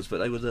records, but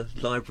they were the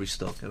library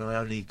stock, and I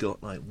only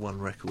got like 1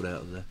 record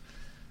out of there.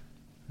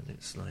 And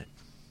it's like...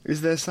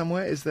 Is there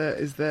somewhere? Is there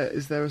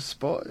a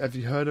spot? Have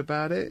you heard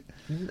about it?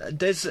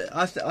 There's.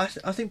 I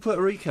think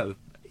Puerto Rico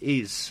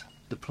is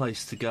the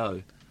place to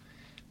go.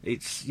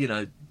 It's, you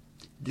know,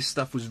 this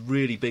stuff was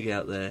really big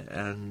out there,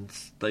 and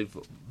they've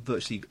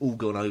virtually all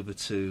gone over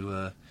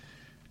to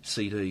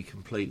CD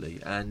completely.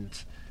 And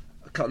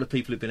a couple of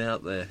people who've been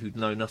out there who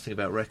know nothing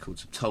about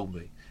records have told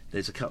me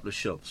there's a couple of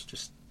shops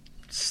just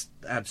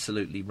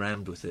absolutely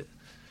rammed with it.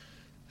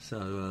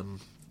 So,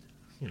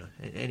 you know,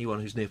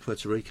 anyone who's near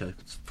Puerto Rico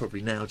is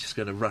probably now just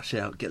going to rush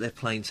out, get their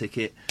plane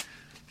ticket,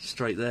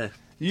 straight there.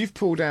 You've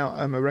pulled out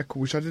a record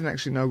which I didn't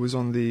actually know was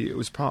on the. It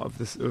was part of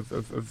this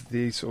of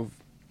the sort of.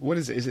 What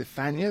is it? Is it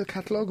Fania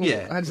catalogue?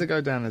 Yeah. How does it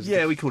go down?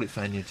 Yeah, we call it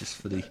Fania just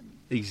for the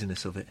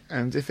easiness of it.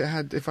 And if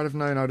I'd have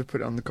known, I'd have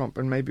put it on the comp,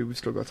 and maybe we've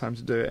still got time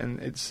to do it. And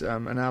it's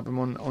an album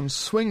on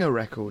Swinger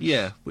Records.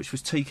 Yeah, which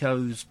was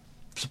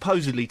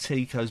supposedly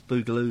Tico's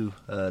Boogaloo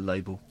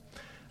label,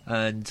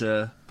 and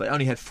but it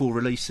only had 4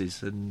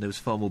 releases, and there was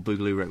far more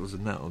Boogaloo records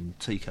than that on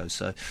Tico.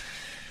 So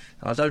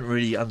I don't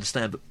really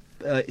understand, but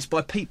it's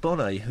by Pete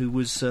Bonnet, who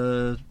was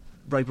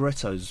Ray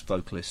Barretto's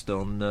vocalist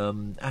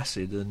on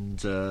Acid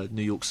and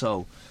New York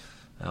Soul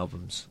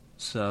albums.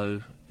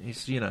 So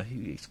he's, you know,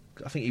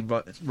 I think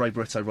Ray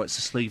Barretto writes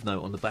the sleeve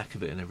note on the back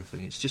of it and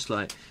everything. It's just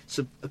like, it's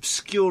an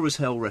obscure as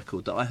hell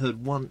record that I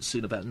heard once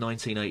in about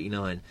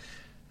 1989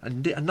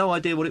 and had no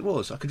idea what it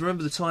was. I could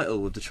remember the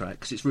title of the track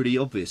because it's really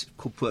obvious, it's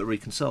called Puerto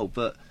Rican Soul,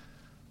 but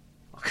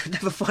I could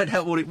never find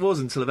out what it was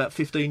until about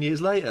 15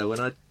 years later when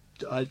I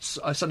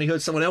suddenly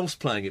heard someone else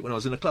playing it when I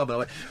was in a club, and I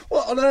went,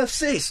 "What on earth's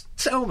this?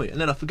 Tell me!" And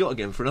then I forgot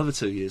again for another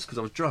 2 years because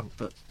I was drunk.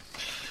 But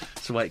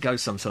it's the way it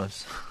goes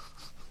sometimes.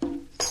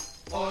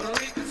 Puerto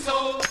Rican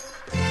soul,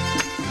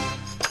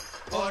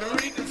 Puerto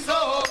Rican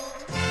soul,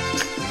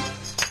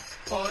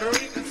 Puerto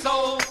Rican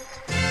soul,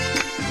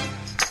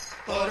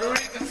 Puerto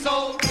Rican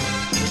soul.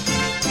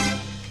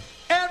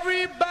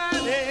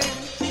 Everybody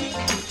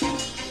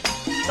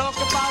talk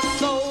about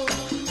soul.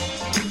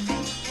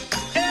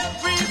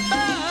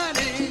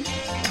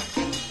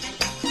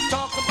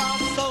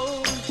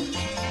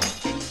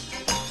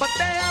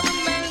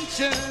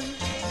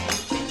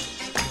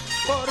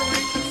 Puerto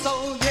Rican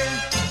soul,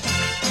 yeah.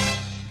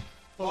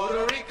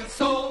 Puerto Rican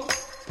soul.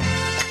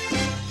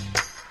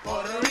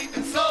 Puerto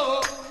Rican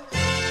soul.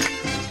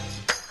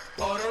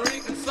 Puerto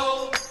Rican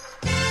soul.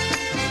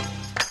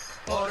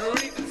 Puerto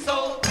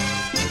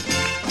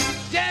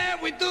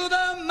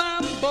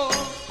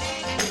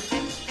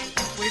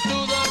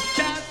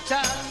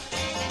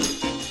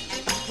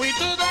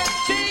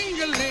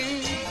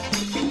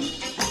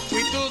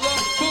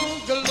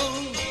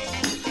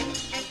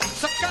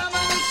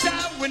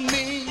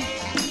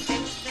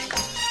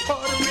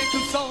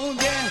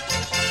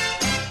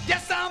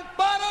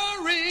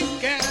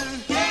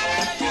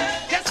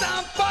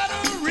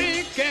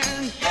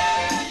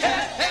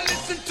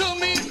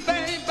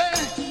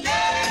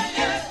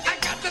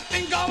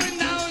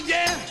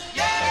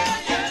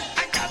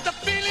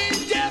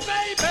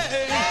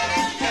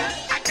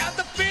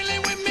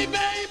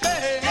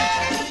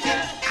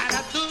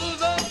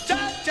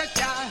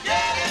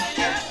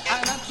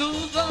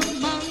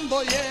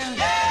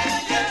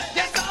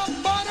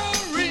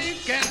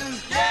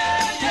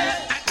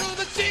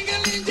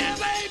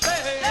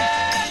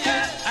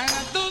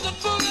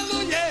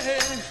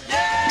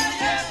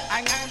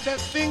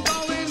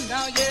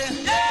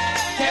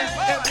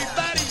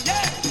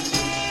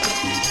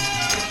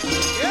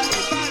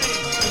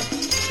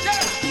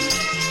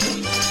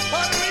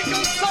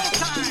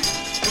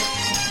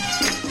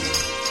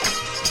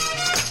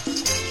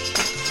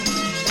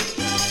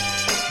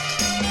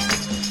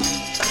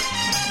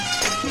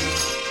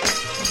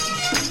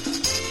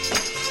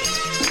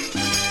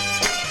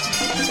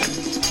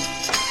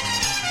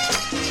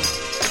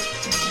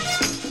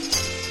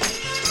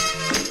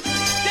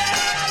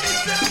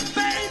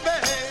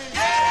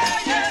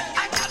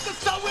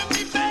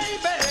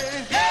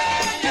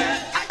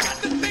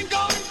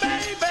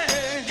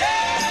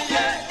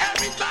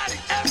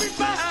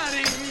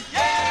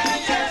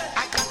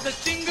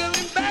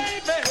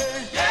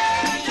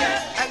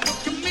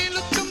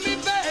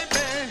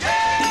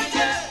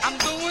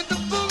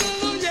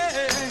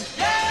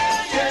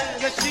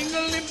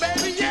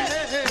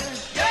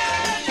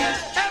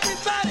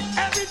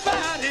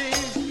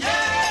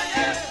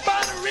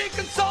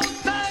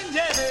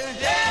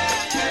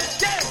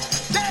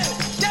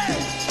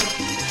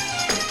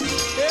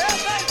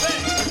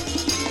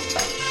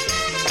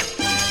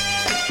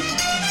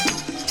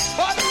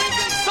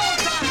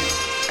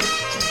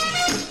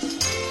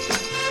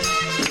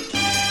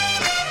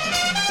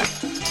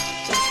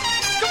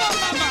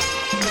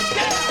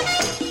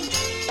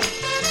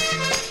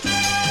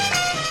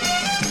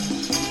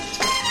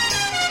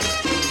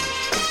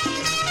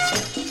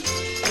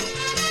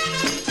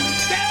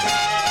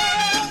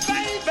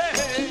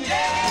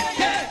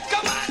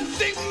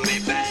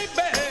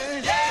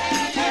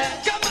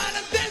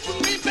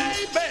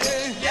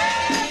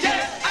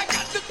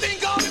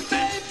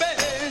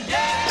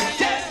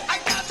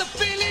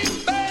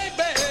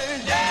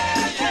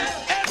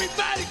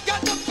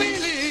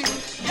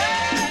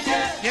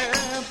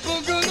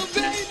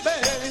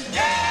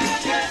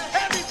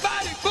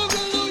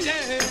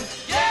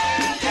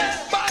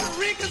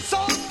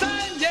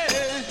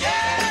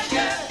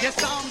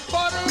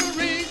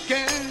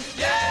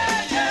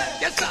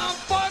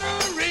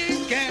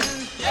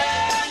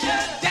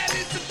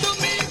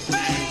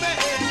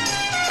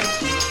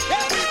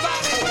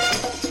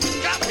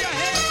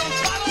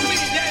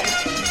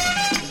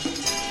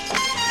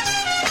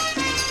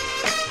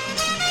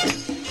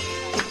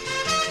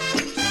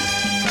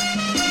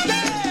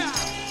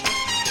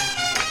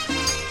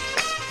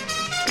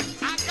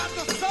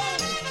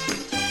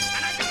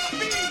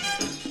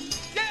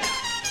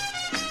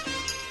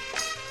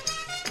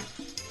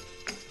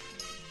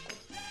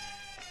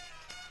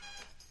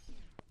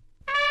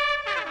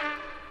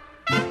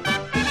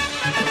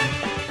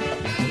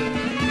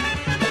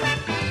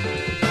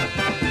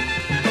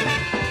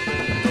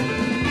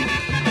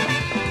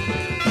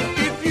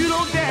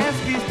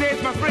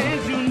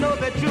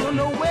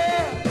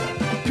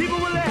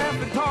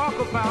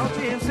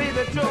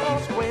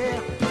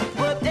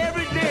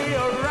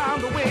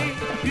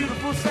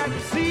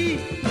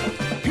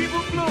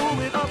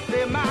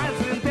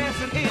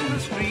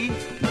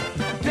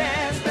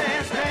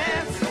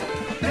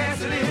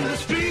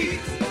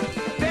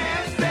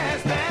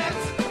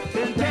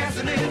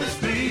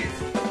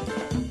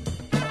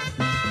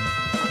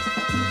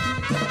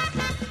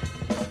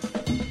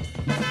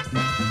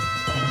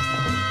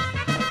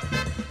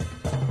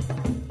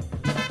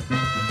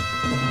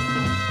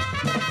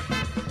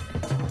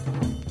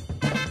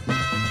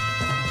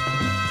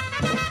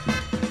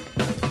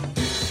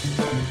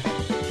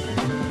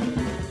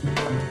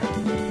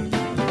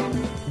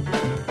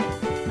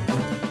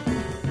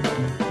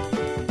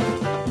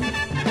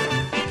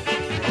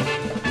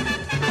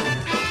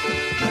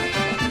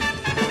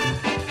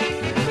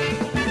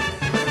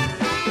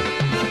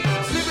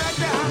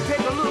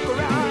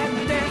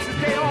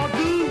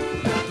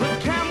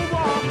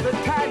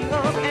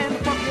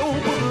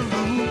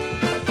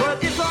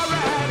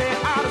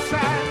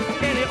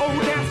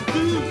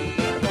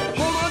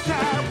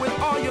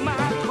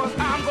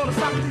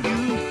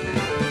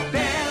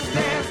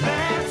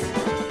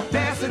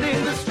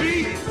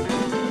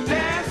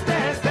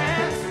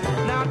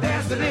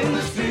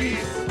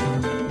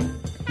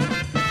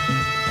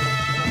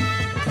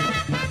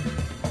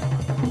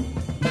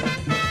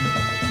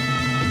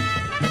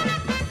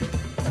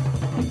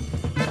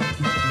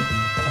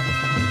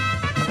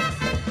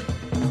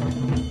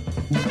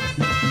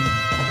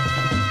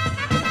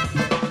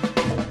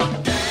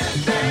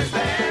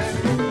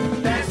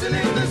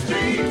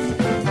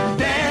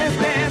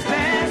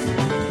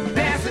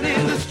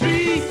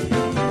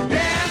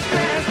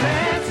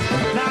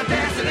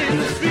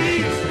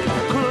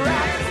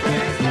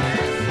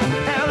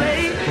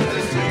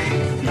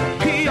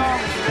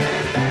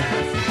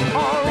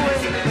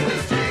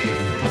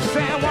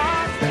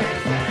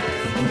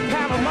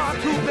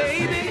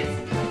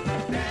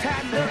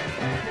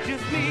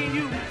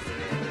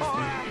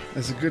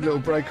There's a good little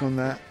break on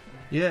that.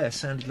 Yeah, it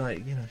sounded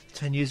like,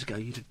 10 years ago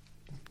you'd have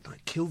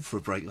killed for a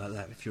break like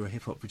that if you're a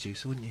hip-hop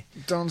producer, wouldn't you?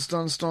 Dance,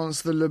 Dance,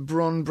 Dance, the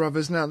LeBron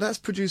Brothers. Now, that's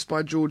produced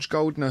by George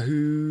Goldner,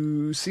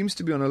 who seems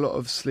to be on a lot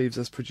of sleeves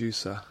as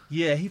producer.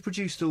 Yeah, he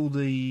produced all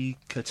the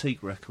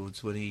Critique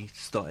records when he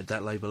started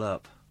that label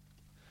up.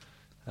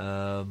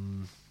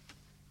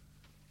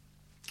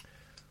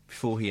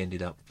 Before he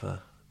ended up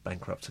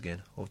bankrupt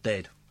again, or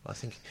dead. I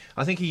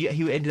think he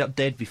ended up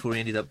dead before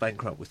he ended up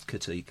bankrupt with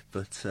Critique,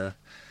 but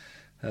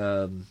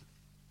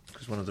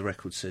because one of the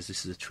records says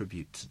this is a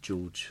tribute to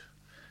George,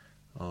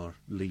 our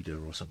leader,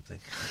 or something.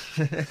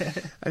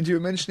 And you were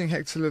mentioning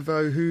Hector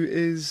Lavoe, who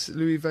is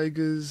Louis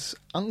Vega's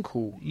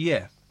uncle.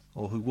 Yeah,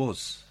 or who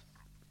was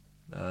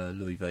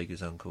Louis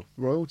Vega's uncle.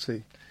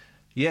 Royalty.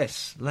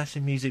 Yes,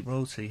 Latin music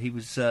royalty. He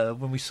was,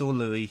 when we saw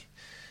Louis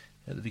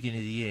at the beginning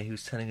of the year, he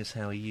was telling us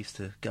how he used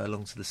to go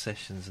along to the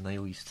sessions and they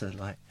all used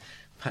to,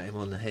 pat him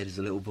on the head as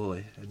a little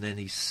boy. And then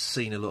he's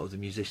seen a lot of the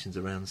musicians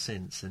around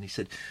since. And he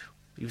said,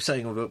 he was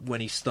saying about when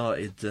he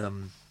started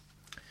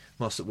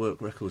Master at Work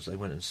Records, they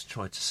went and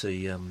tried to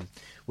see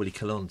Willie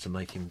Colon to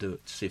make him do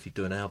it, to see if he'd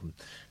do an album.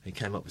 And he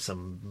came up with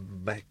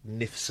some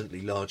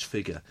magnificently large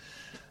figure.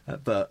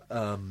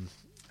 And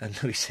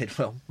Louis said,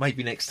 well,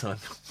 maybe next time.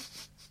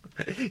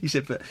 He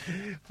said, but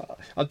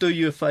I'll do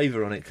you a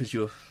favour on it because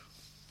you're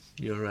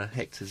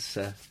Hector's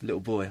little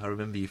boy. I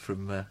remember you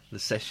from the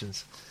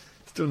sessions.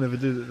 Still never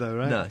did it though,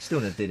 right? No,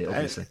 still never did it,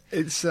 obviously.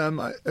 It's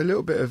a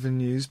little bit of the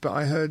news, but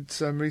I heard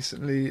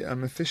recently,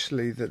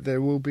 officially, that there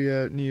will be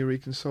a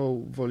Nuyorican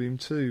Soul Volume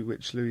 2,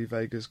 which Louis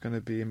Vega's going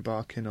to be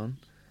embarking on,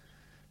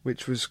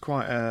 which was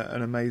quite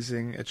an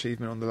amazing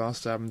achievement on the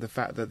last album. The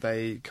fact that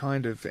they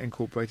kind of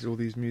incorporated all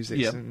these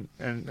musics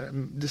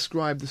and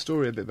described the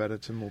story a bit better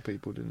to more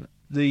people, didn't it?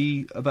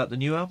 About the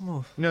new album?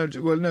 Or? No,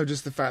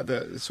 just the fact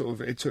that sort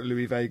of it took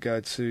Louis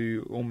Vega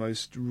to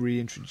almost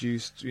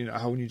reintroduce, a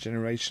whole new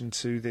generation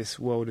to this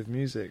world of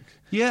music.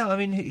 Yeah, I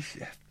mean,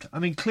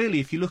 clearly,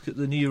 if you look at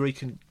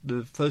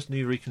the first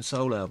Nuyorican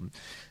Soul album,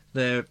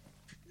 and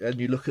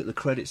you look at the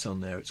credits on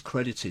there, it's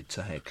credited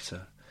to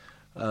Hector,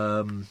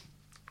 and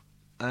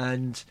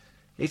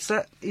it's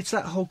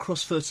that whole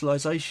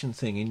cross-fertilisation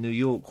thing in New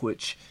York,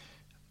 which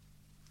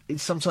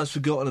it's sometimes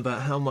forgotten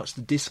about how much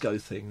the disco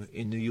thing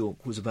in New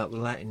York was about the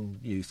Latin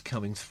youth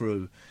coming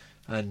through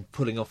and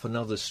pulling off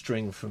another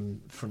string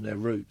from their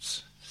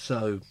roots.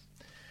 So,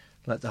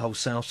 like the whole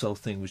South Soul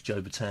thing was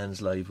Joe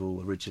Batan's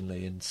label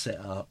originally and set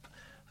up,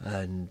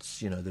 and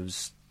there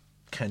was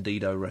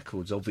Candido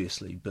Records,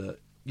 obviously, but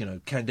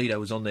Candido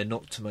was on there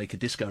not to make a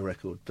disco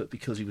record, but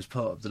because he was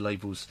part of the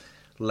label's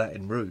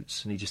Latin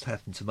roots, and he just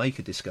happened to make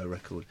a disco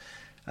record,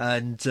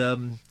 and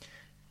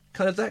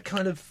kind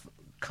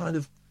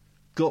of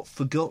got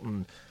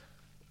forgotten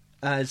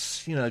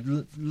as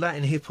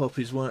Latin hip hop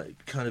is what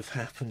kind of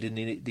happened in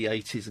the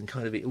 80s, and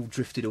kind of it all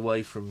drifted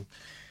away from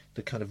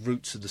the kind of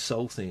roots of the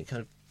soul thing. It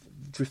kind of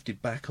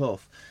drifted back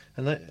off,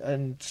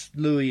 and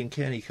Louis and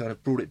Kenny kind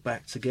of brought it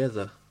back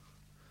together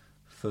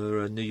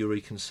for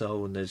Nuyorican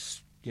Soul. And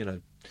there's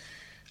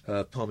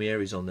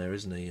Palmieri's on there,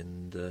 isn't he?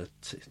 And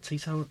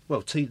Tito.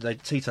 Well,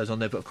 Tito's on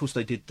there, but of course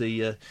they did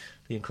the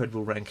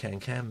incredible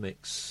Rancan Can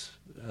mix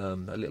a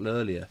little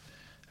earlier,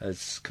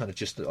 as kind of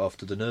just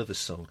after the Nervous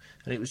song.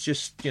 And it was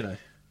just,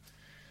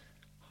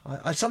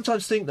 I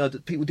sometimes think, though,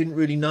 that people didn't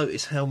really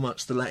notice how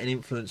much the Latin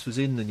influence was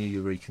in the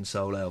Nuyorican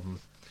Soul album.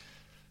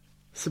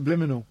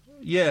 Subliminal.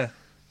 Yeah.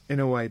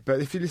 In a way.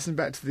 But if you listen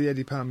back to the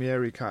Eddie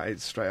Palmieri cut,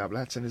 it's straight up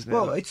Latin, isn't it?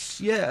 Well,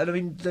 and I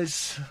mean,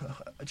 there's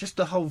just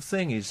the whole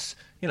thing is,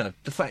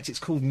 the fact it's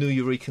called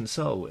Nuyorican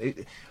Soul.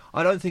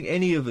 I don't think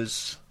any of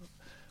us,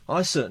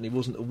 I certainly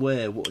wasn't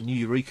aware what a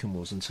Nuyorican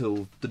was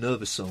until the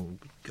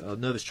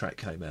Nervous track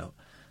came out.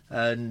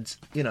 And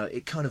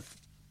it kind of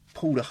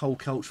pulled a whole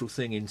cultural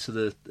thing into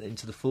the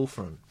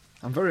forefront.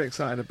 I'm very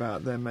excited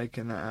about them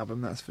making that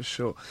album, that's for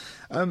sure.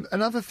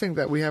 Another thing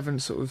that we haven't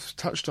sort of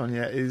touched on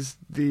yet is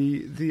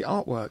the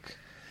artwork.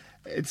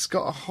 It's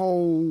got a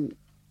whole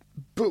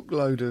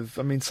bookload of...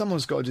 I mean,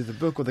 someone's got to do the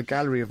book or the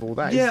gallery of all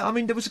that. Yeah, I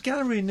mean, there was a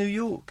gallery in New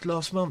York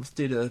last month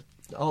did a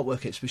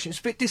artwork exhibition. It's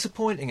a bit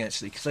disappointing,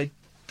 actually, because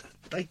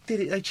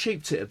they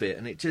cheaped it a bit,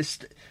 and it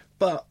just...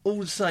 But all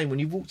the same, when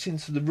you walked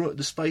into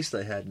the space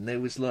they had, and there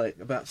was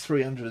about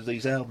 300 of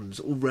these albums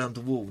all round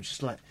the wall,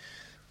 just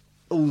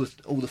all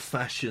the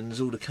fashions,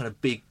 all the kind of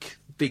big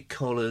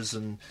collars,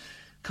 and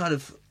kind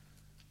of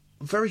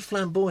very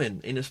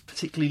flamboyant in a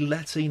particularly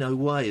Latino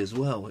way as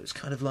well. It's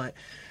kind of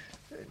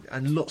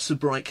and lots of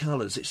bright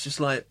colours. It's just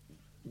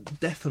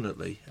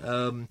definitely.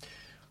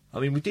 I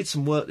mean, we did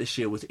some work this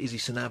year with Izzy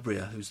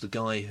Sanabria, who's the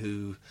guy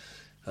who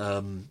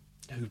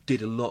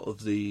did a lot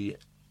of the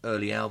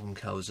early album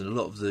covers and a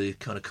lot of the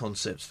kind of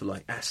concepts for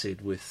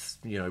Acid, with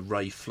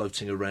Ray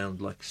floating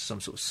around like some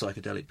sort of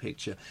psychedelic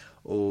picture,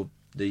 or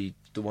the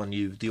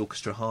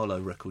Orchestra Harlow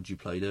record you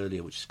played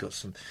earlier, which has got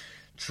some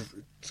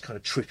kind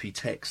of trippy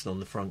text on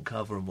the front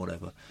cover and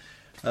whatever.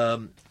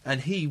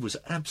 And he was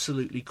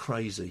absolutely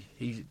crazy.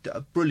 He's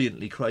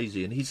brilliantly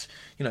crazy, and his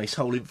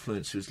whole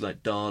influence was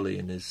like Dali,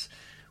 and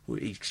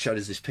he showed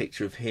us this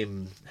picture of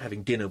him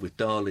having dinner with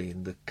Dali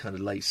in the kind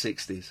of late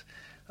 60s.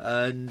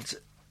 And,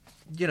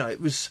 you know,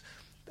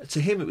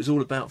 to him it was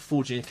all about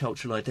forging a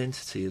cultural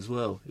identity as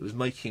well. It was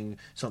making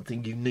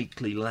something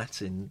uniquely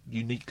Latin,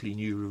 uniquely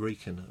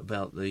Nuyorican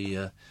about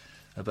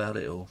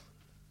it all.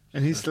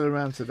 And he's still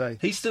around today.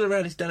 He's still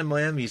around. He's down in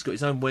Miami. He's got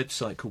his own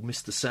website called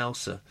Mr.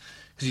 Salsa.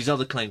 Because his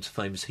other claim to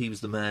fame is he was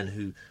the man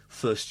who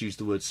first used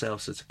the word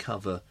salsa to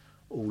cover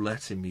all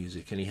Latin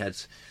music. And he had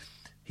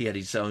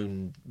his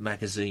own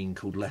magazine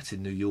called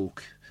Latin New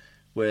York,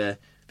 where,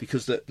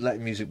 because the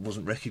Latin music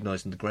wasn't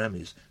recognised in the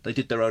Grammys, they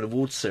did their own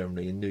awards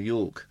ceremony in New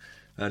York,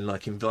 and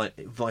like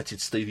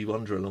invited Stevie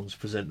Wonder along to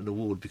present an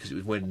award, because it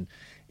was when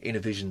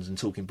Innovisions and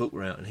Talking Book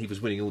were out, and he was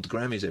winning all the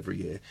Grammys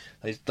every year.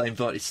 They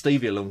invited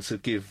Stevie along to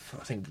gave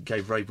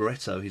Ray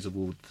Barretto his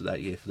award for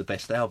that year for the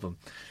best album.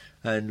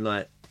 And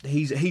like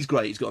he's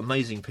great. He's got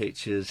amazing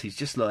pictures. He's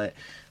just like,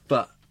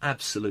 but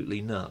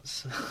absolutely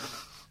nuts.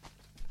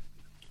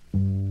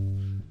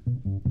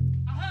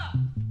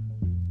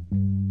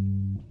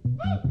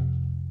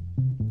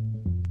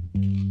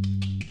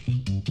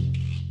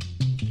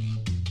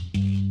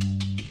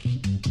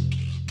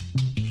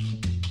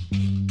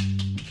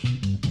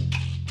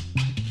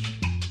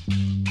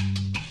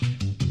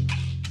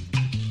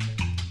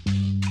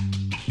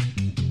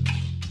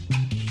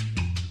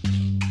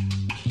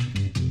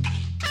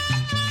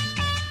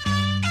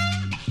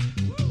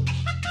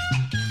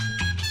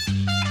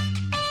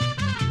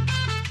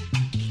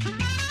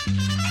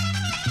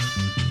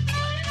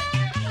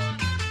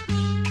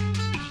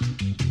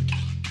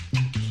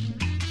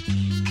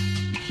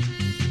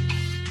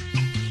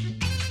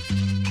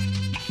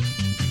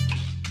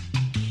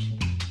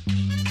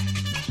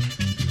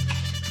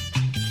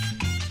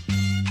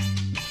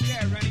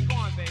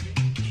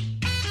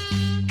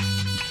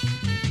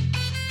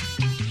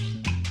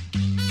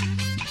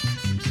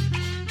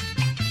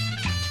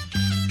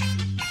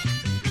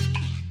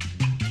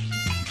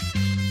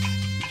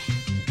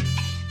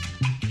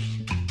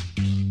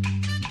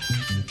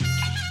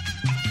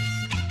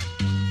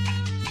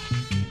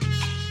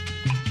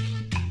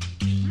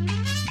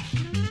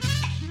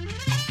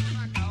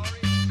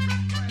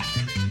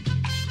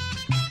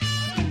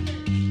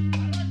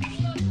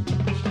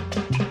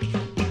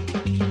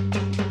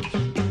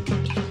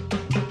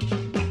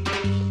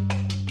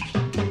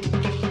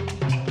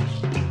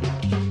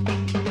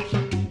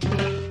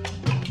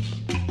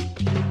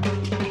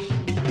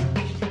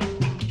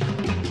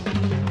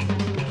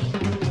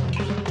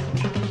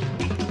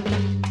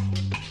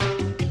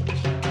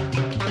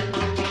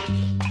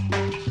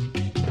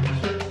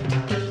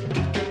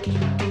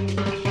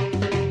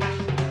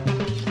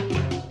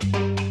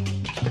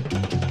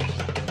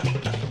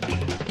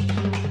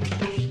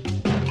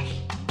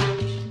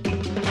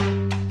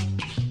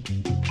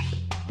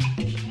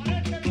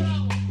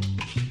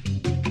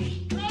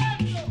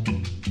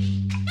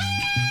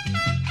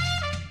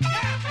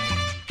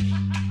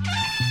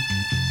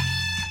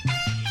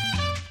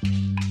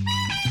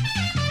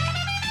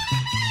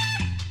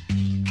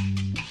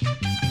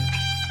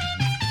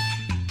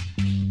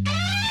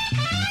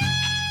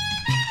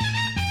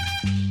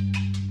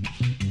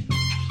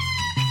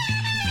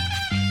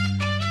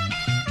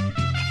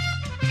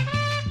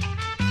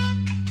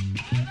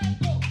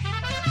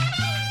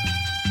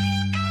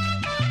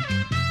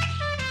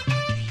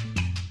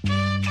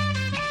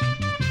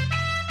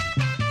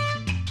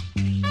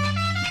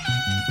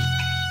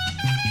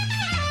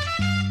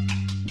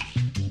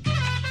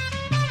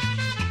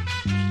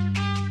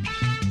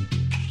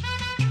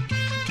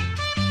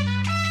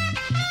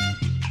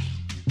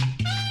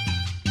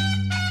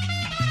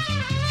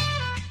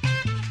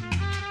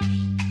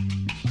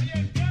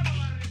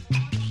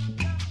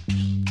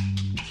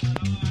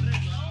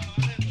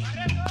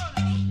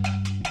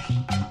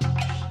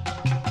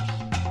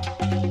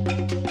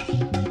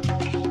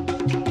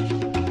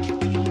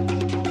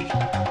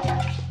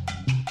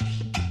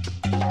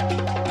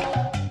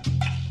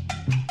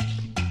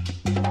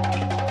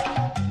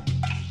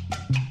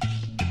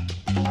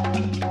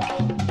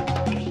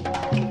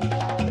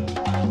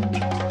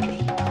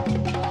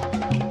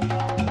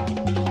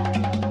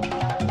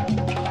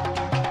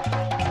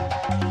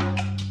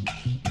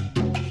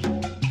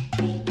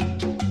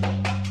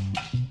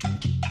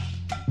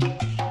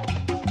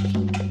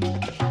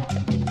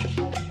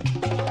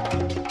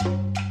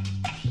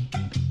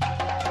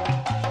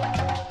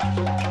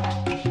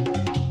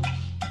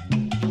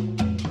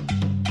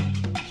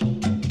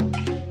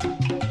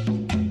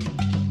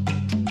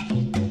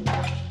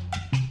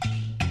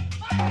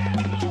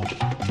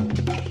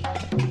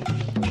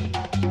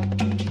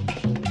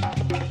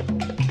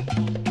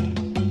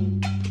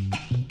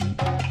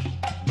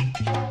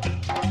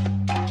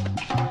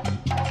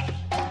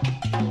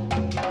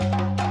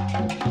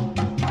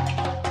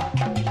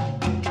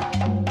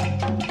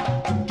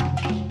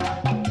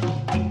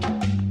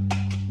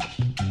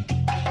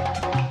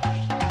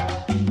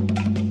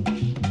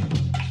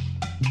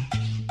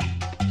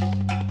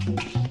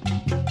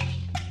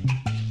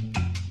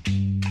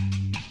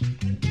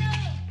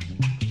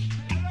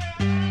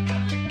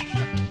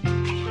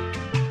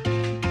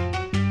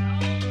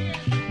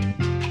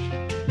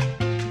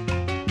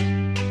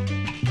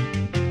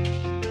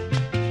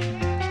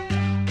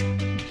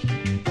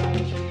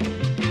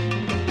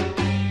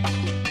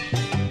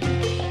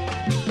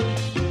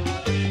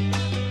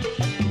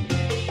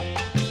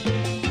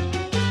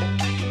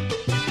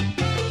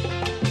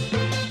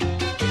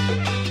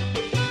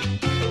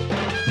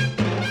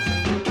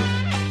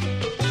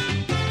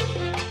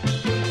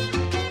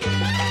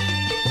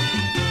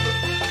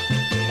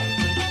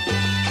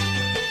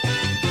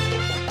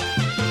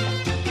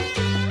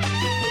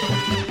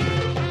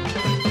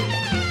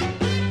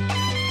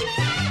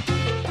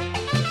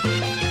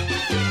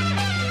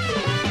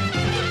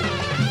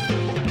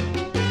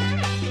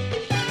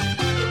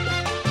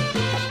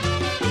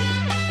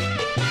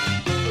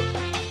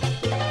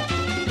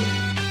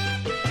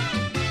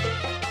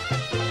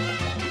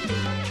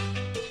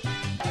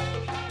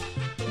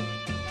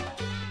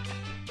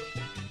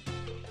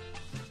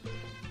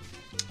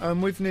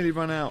 We've nearly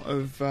run out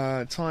of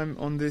time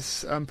on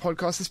this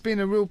podcast. It's been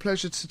a real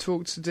pleasure to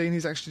talk to Dean.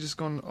 He's actually just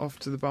gone off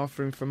to the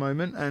bathroom for a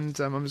moment, and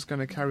I'm just going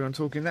to carry on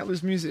talking. That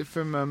was music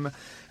from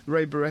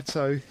Ray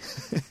Barretto.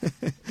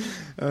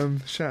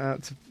 Shout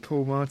out to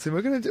Paul Martin.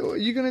 We're going to do.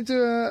 You're going to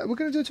do a. We're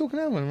going to do a talking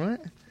album, right?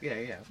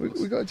 Yeah.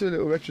 We got to do a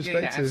little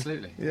retrospective. Yeah,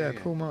 absolutely. Yeah,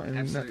 Paul Martin.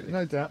 Absolutely.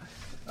 No doubt.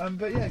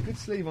 But yeah, good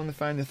to leave on the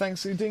phone.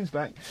 Thanks. Dean's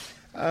back.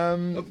 I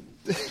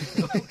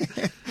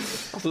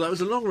thought that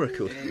was a long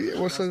record.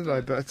 Well, so did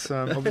I, but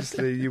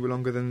obviously you were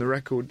longer than the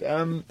record.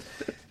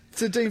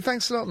 So, Dean,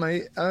 thanks a lot,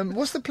 mate.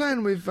 What's the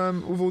plan with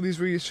all these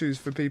reissues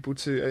for people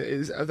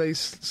to... are they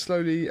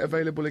slowly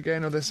available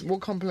again? Or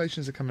what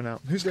compilations are coming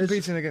out? Who's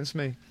competing against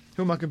me?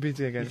 Who am I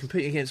competing You're against?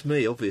 competing against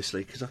me,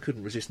 obviously, because I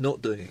couldn't resist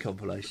not doing a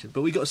compilation.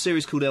 But we got a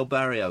series called El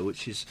Barrio,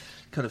 which is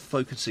kind of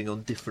focusing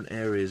on different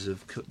areas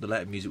of the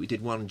Latin music. We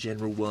did one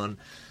general one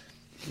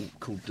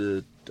called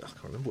I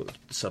can't remember what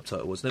the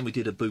subtitle was. Then we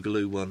did a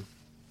Boogaloo one,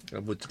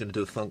 and we're going to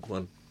do a funk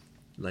one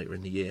later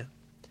in the year.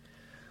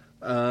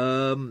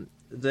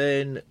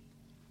 Then,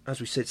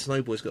 as we said,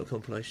 Snowboy's got a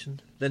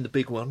compilation. Then the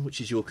big one,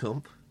 which is your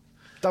comp.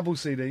 Double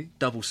CD.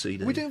 Double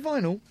CD. Are we doing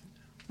vinyl?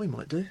 We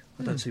might do.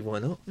 I don't see why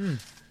not.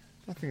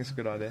 I think it's a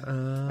good idea.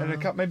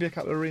 And maybe a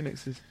couple of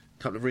remixes.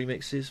 A couple of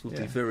remixes would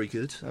be very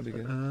good. That'd be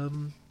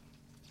good.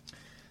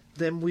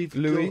 Then we've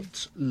Louis.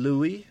 got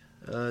Louis.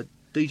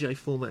 DJ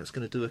Format's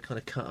going to do a kind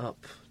of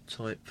cut-up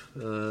type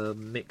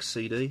mix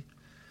CD.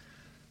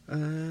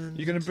 And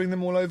You're going to bring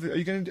them all over. Are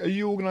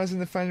you organising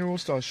the Fania All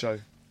Stars show?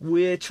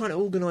 we're trying to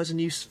organise a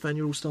new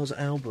Fania All Stars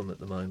album at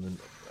the moment,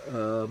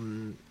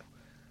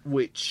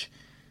 which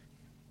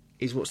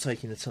is what's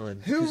taking the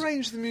time. Who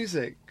arranged the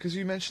music? Because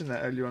you mentioned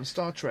that earlier on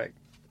Star Trek.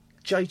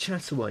 Jay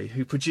Chataway,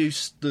 who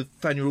produced the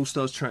Fania All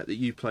Stars track that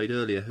you played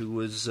earlier, who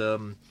was, I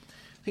think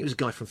it was a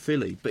guy from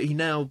Philly, but he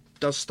now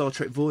does Star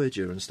Trek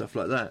Voyager and stuff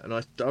like that. And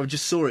I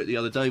just saw it the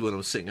other day when I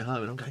was sitting at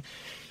home, and I'm going,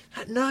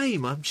 that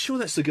name, I'm sure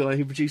that's the guy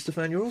who produced the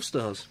Fania All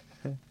Stars.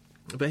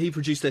 But he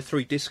produced their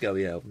 3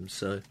 disco-y albums,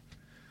 so...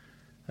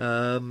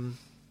 Who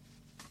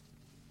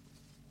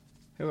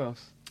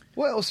else?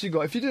 What else you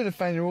got? If you're doing a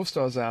Fania All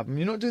Stars album,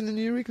 you're not doing the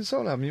new Eureka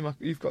Soul album.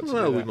 You've got to.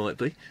 Well, do we that. might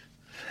be.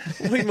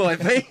 We might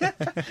be.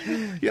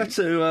 You have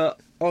to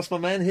ask my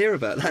man here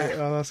about that.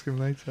 I'll ask him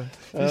later.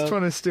 He's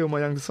trying to steal my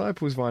Young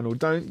Disciples vinyl.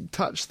 Don't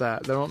touch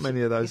that. There aren't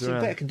many of those It's in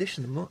around. better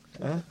condition than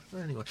mine.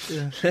 Anyway.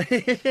 Yeah.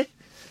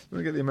 Let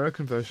me get the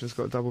American version. It's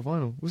got double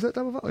vinyl. Was that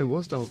double vinyl? It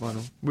was double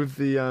vinyl with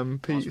the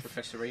Last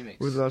Professor remix.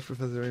 with the Last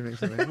Professor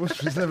remix, I think,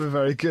 which was never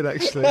very good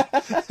actually.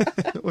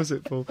 Was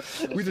it, Paul?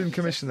 We didn't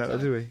commission that, though,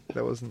 did we?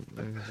 That wasn't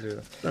anything to do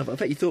with that. No, but I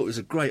bet you thought it was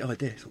a great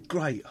idea. I thought,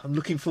 great, I'm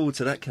looking forward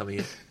to that coming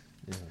in.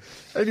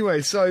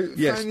 Anyway, so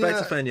Yes, Fania-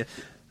 back to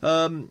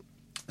Fania.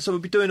 So we'll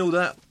be doing all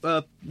that.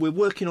 We're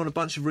working on a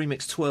bunch of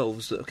remix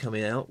 12s that are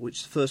coming out,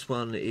 which the first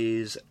one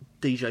is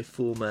DJ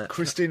Format.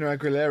 Christina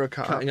Aguilera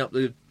cut Cutting up. up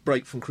the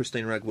break from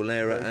Christina Aguilera,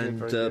 Very good, and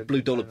very good.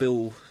 Blue Dollar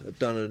Bill have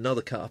done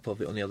another cut-up of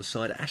it on the other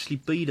side. Ashley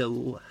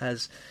Beadle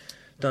has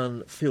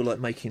done Feel Like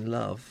Making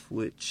Love,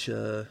 which...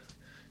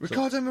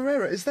 Ricardo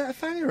Moreira, is that a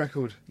Fania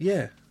record?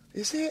 yeah,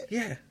 Is it?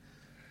 yeah.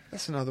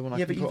 That's another one I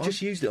Yeah, can but you put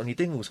just used it on your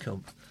Dingles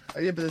comp.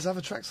 on. Yeah, but there's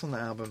other tracks on that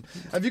album.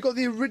 Have you got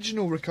the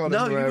original Ricardo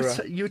No,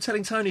 Moreira? you were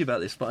telling Tony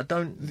about this, but I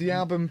don't... The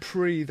album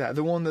pre that,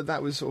 the one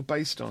that was sort of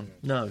based on.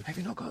 No. Have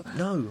you not got that?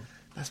 No.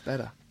 That's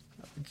better.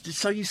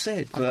 So you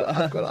said, but...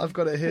 I've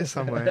got it here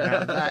somewhere.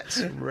 Now, that's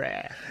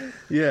rare.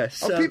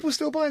 yes. Are people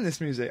still buying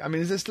this music? I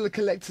mean, is there still a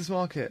collector's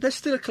market? There's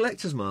still a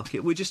collector's market.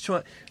 We're just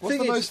trying... What's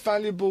the most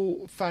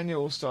valuable Fania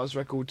All Stars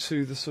record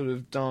to the sort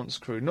of dance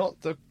crew?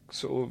 Not the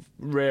sort of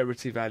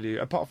rarity value,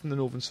 apart from the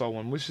Northern Soul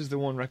one. Which is the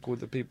one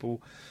record that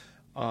people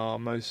are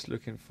most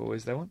looking for?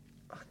 Is there one?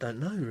 I don't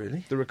know,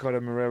 really. The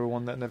Ricardo Moreira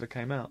one that never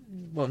came out.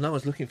 Well, no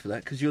one's looking for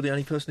that, because you're the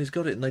only person who's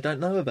got it, and they don't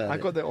know about it. I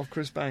got that off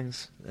Chris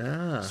Bangs.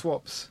 Ah.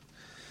 Swaps.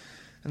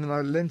 And then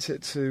I lent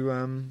it to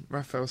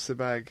Raphael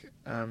Sebag,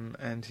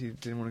 and he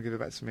didn't want to give it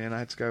back to me, and I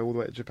had to go all the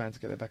way to Japan to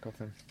get it back off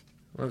him.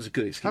 Well, that was a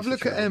good excuse. Have a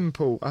look to at travel. M,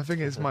 Paul. I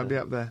think it might be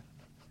up there.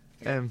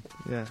 M,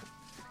 yeah.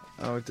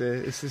 Oh dear,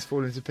 it's just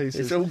falling to pieces.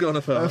 It's all gone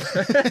apart.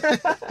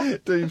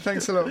 Dean,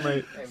 thanks a lot,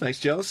 mate. Thanks,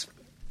 Giles.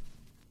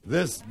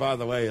 This, by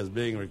the way, is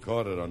being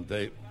recorded on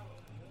tape,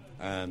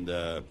 and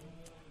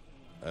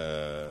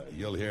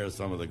you'll hear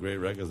some of the great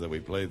records that we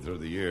played through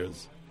the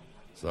years.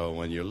 So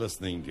when you're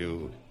listening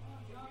to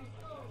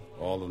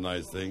all the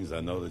nice things,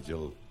 I know that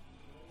you'll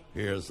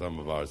hear some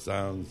of our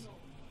sounds.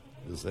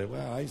 You'll say,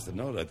 well, I used to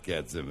know that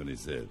Cat Symphony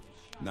said.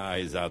 Now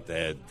he's out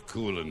there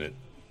cooling it.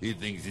 He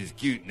thinks he's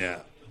cute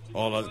now.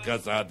 All us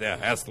guys out there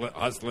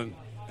hustling,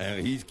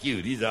 and he's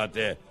cute. He's out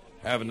there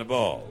having the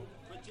ball.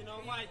 But you know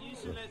what? You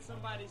should let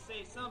somebody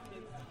say something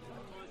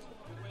towards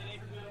the way they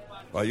feel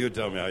about you. Well, you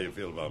tell me how you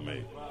feel about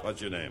me.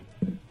 What's your name?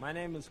 My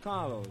name is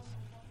Carlos.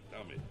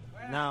 Tell me.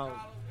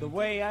 Now, the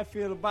way I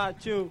feel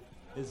about you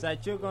is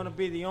that you're going to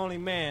be the only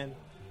man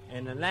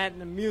in the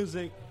Latin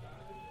music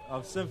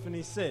of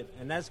Symphony Sit,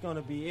 and that's going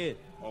to be it.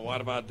 Well, what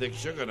about Dick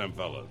Sugar, them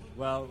fellas?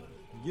 Well,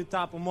 you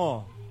top them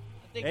all.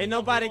 Ain't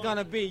nobody going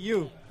to beat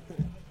you.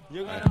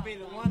 You're gonna be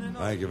the one and only.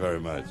 Thank you very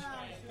much.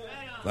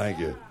 Thank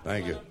you.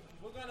 Thank you.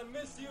 We're gonna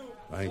miss you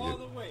Thank all you.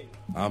 the way.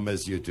 I'll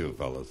miss you too,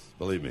 fellas.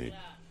 Believe me.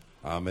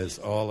 I'll miss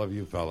all of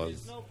you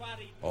fellas.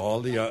 Nobody.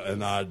 All the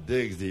and I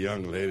digs the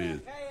young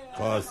ladies.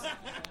 Cause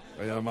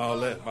you know, my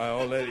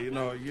old lady, you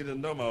know, you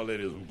didn't know my old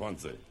lady was from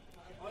Ponce.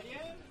 Oh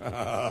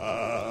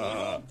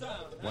yeah.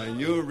 When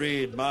you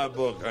read my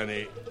book,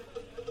 honey,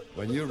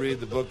 when you read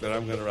the book that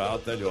I'm going to write, I'll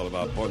tell you all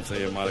about Ponce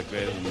and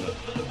Maracay.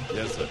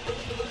 Yes, sir.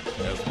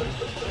 Yes, sir.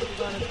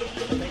 What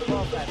you gonna take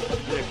off at?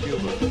 Yeah,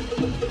 Cuba.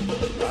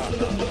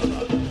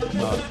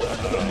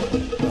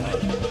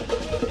 No.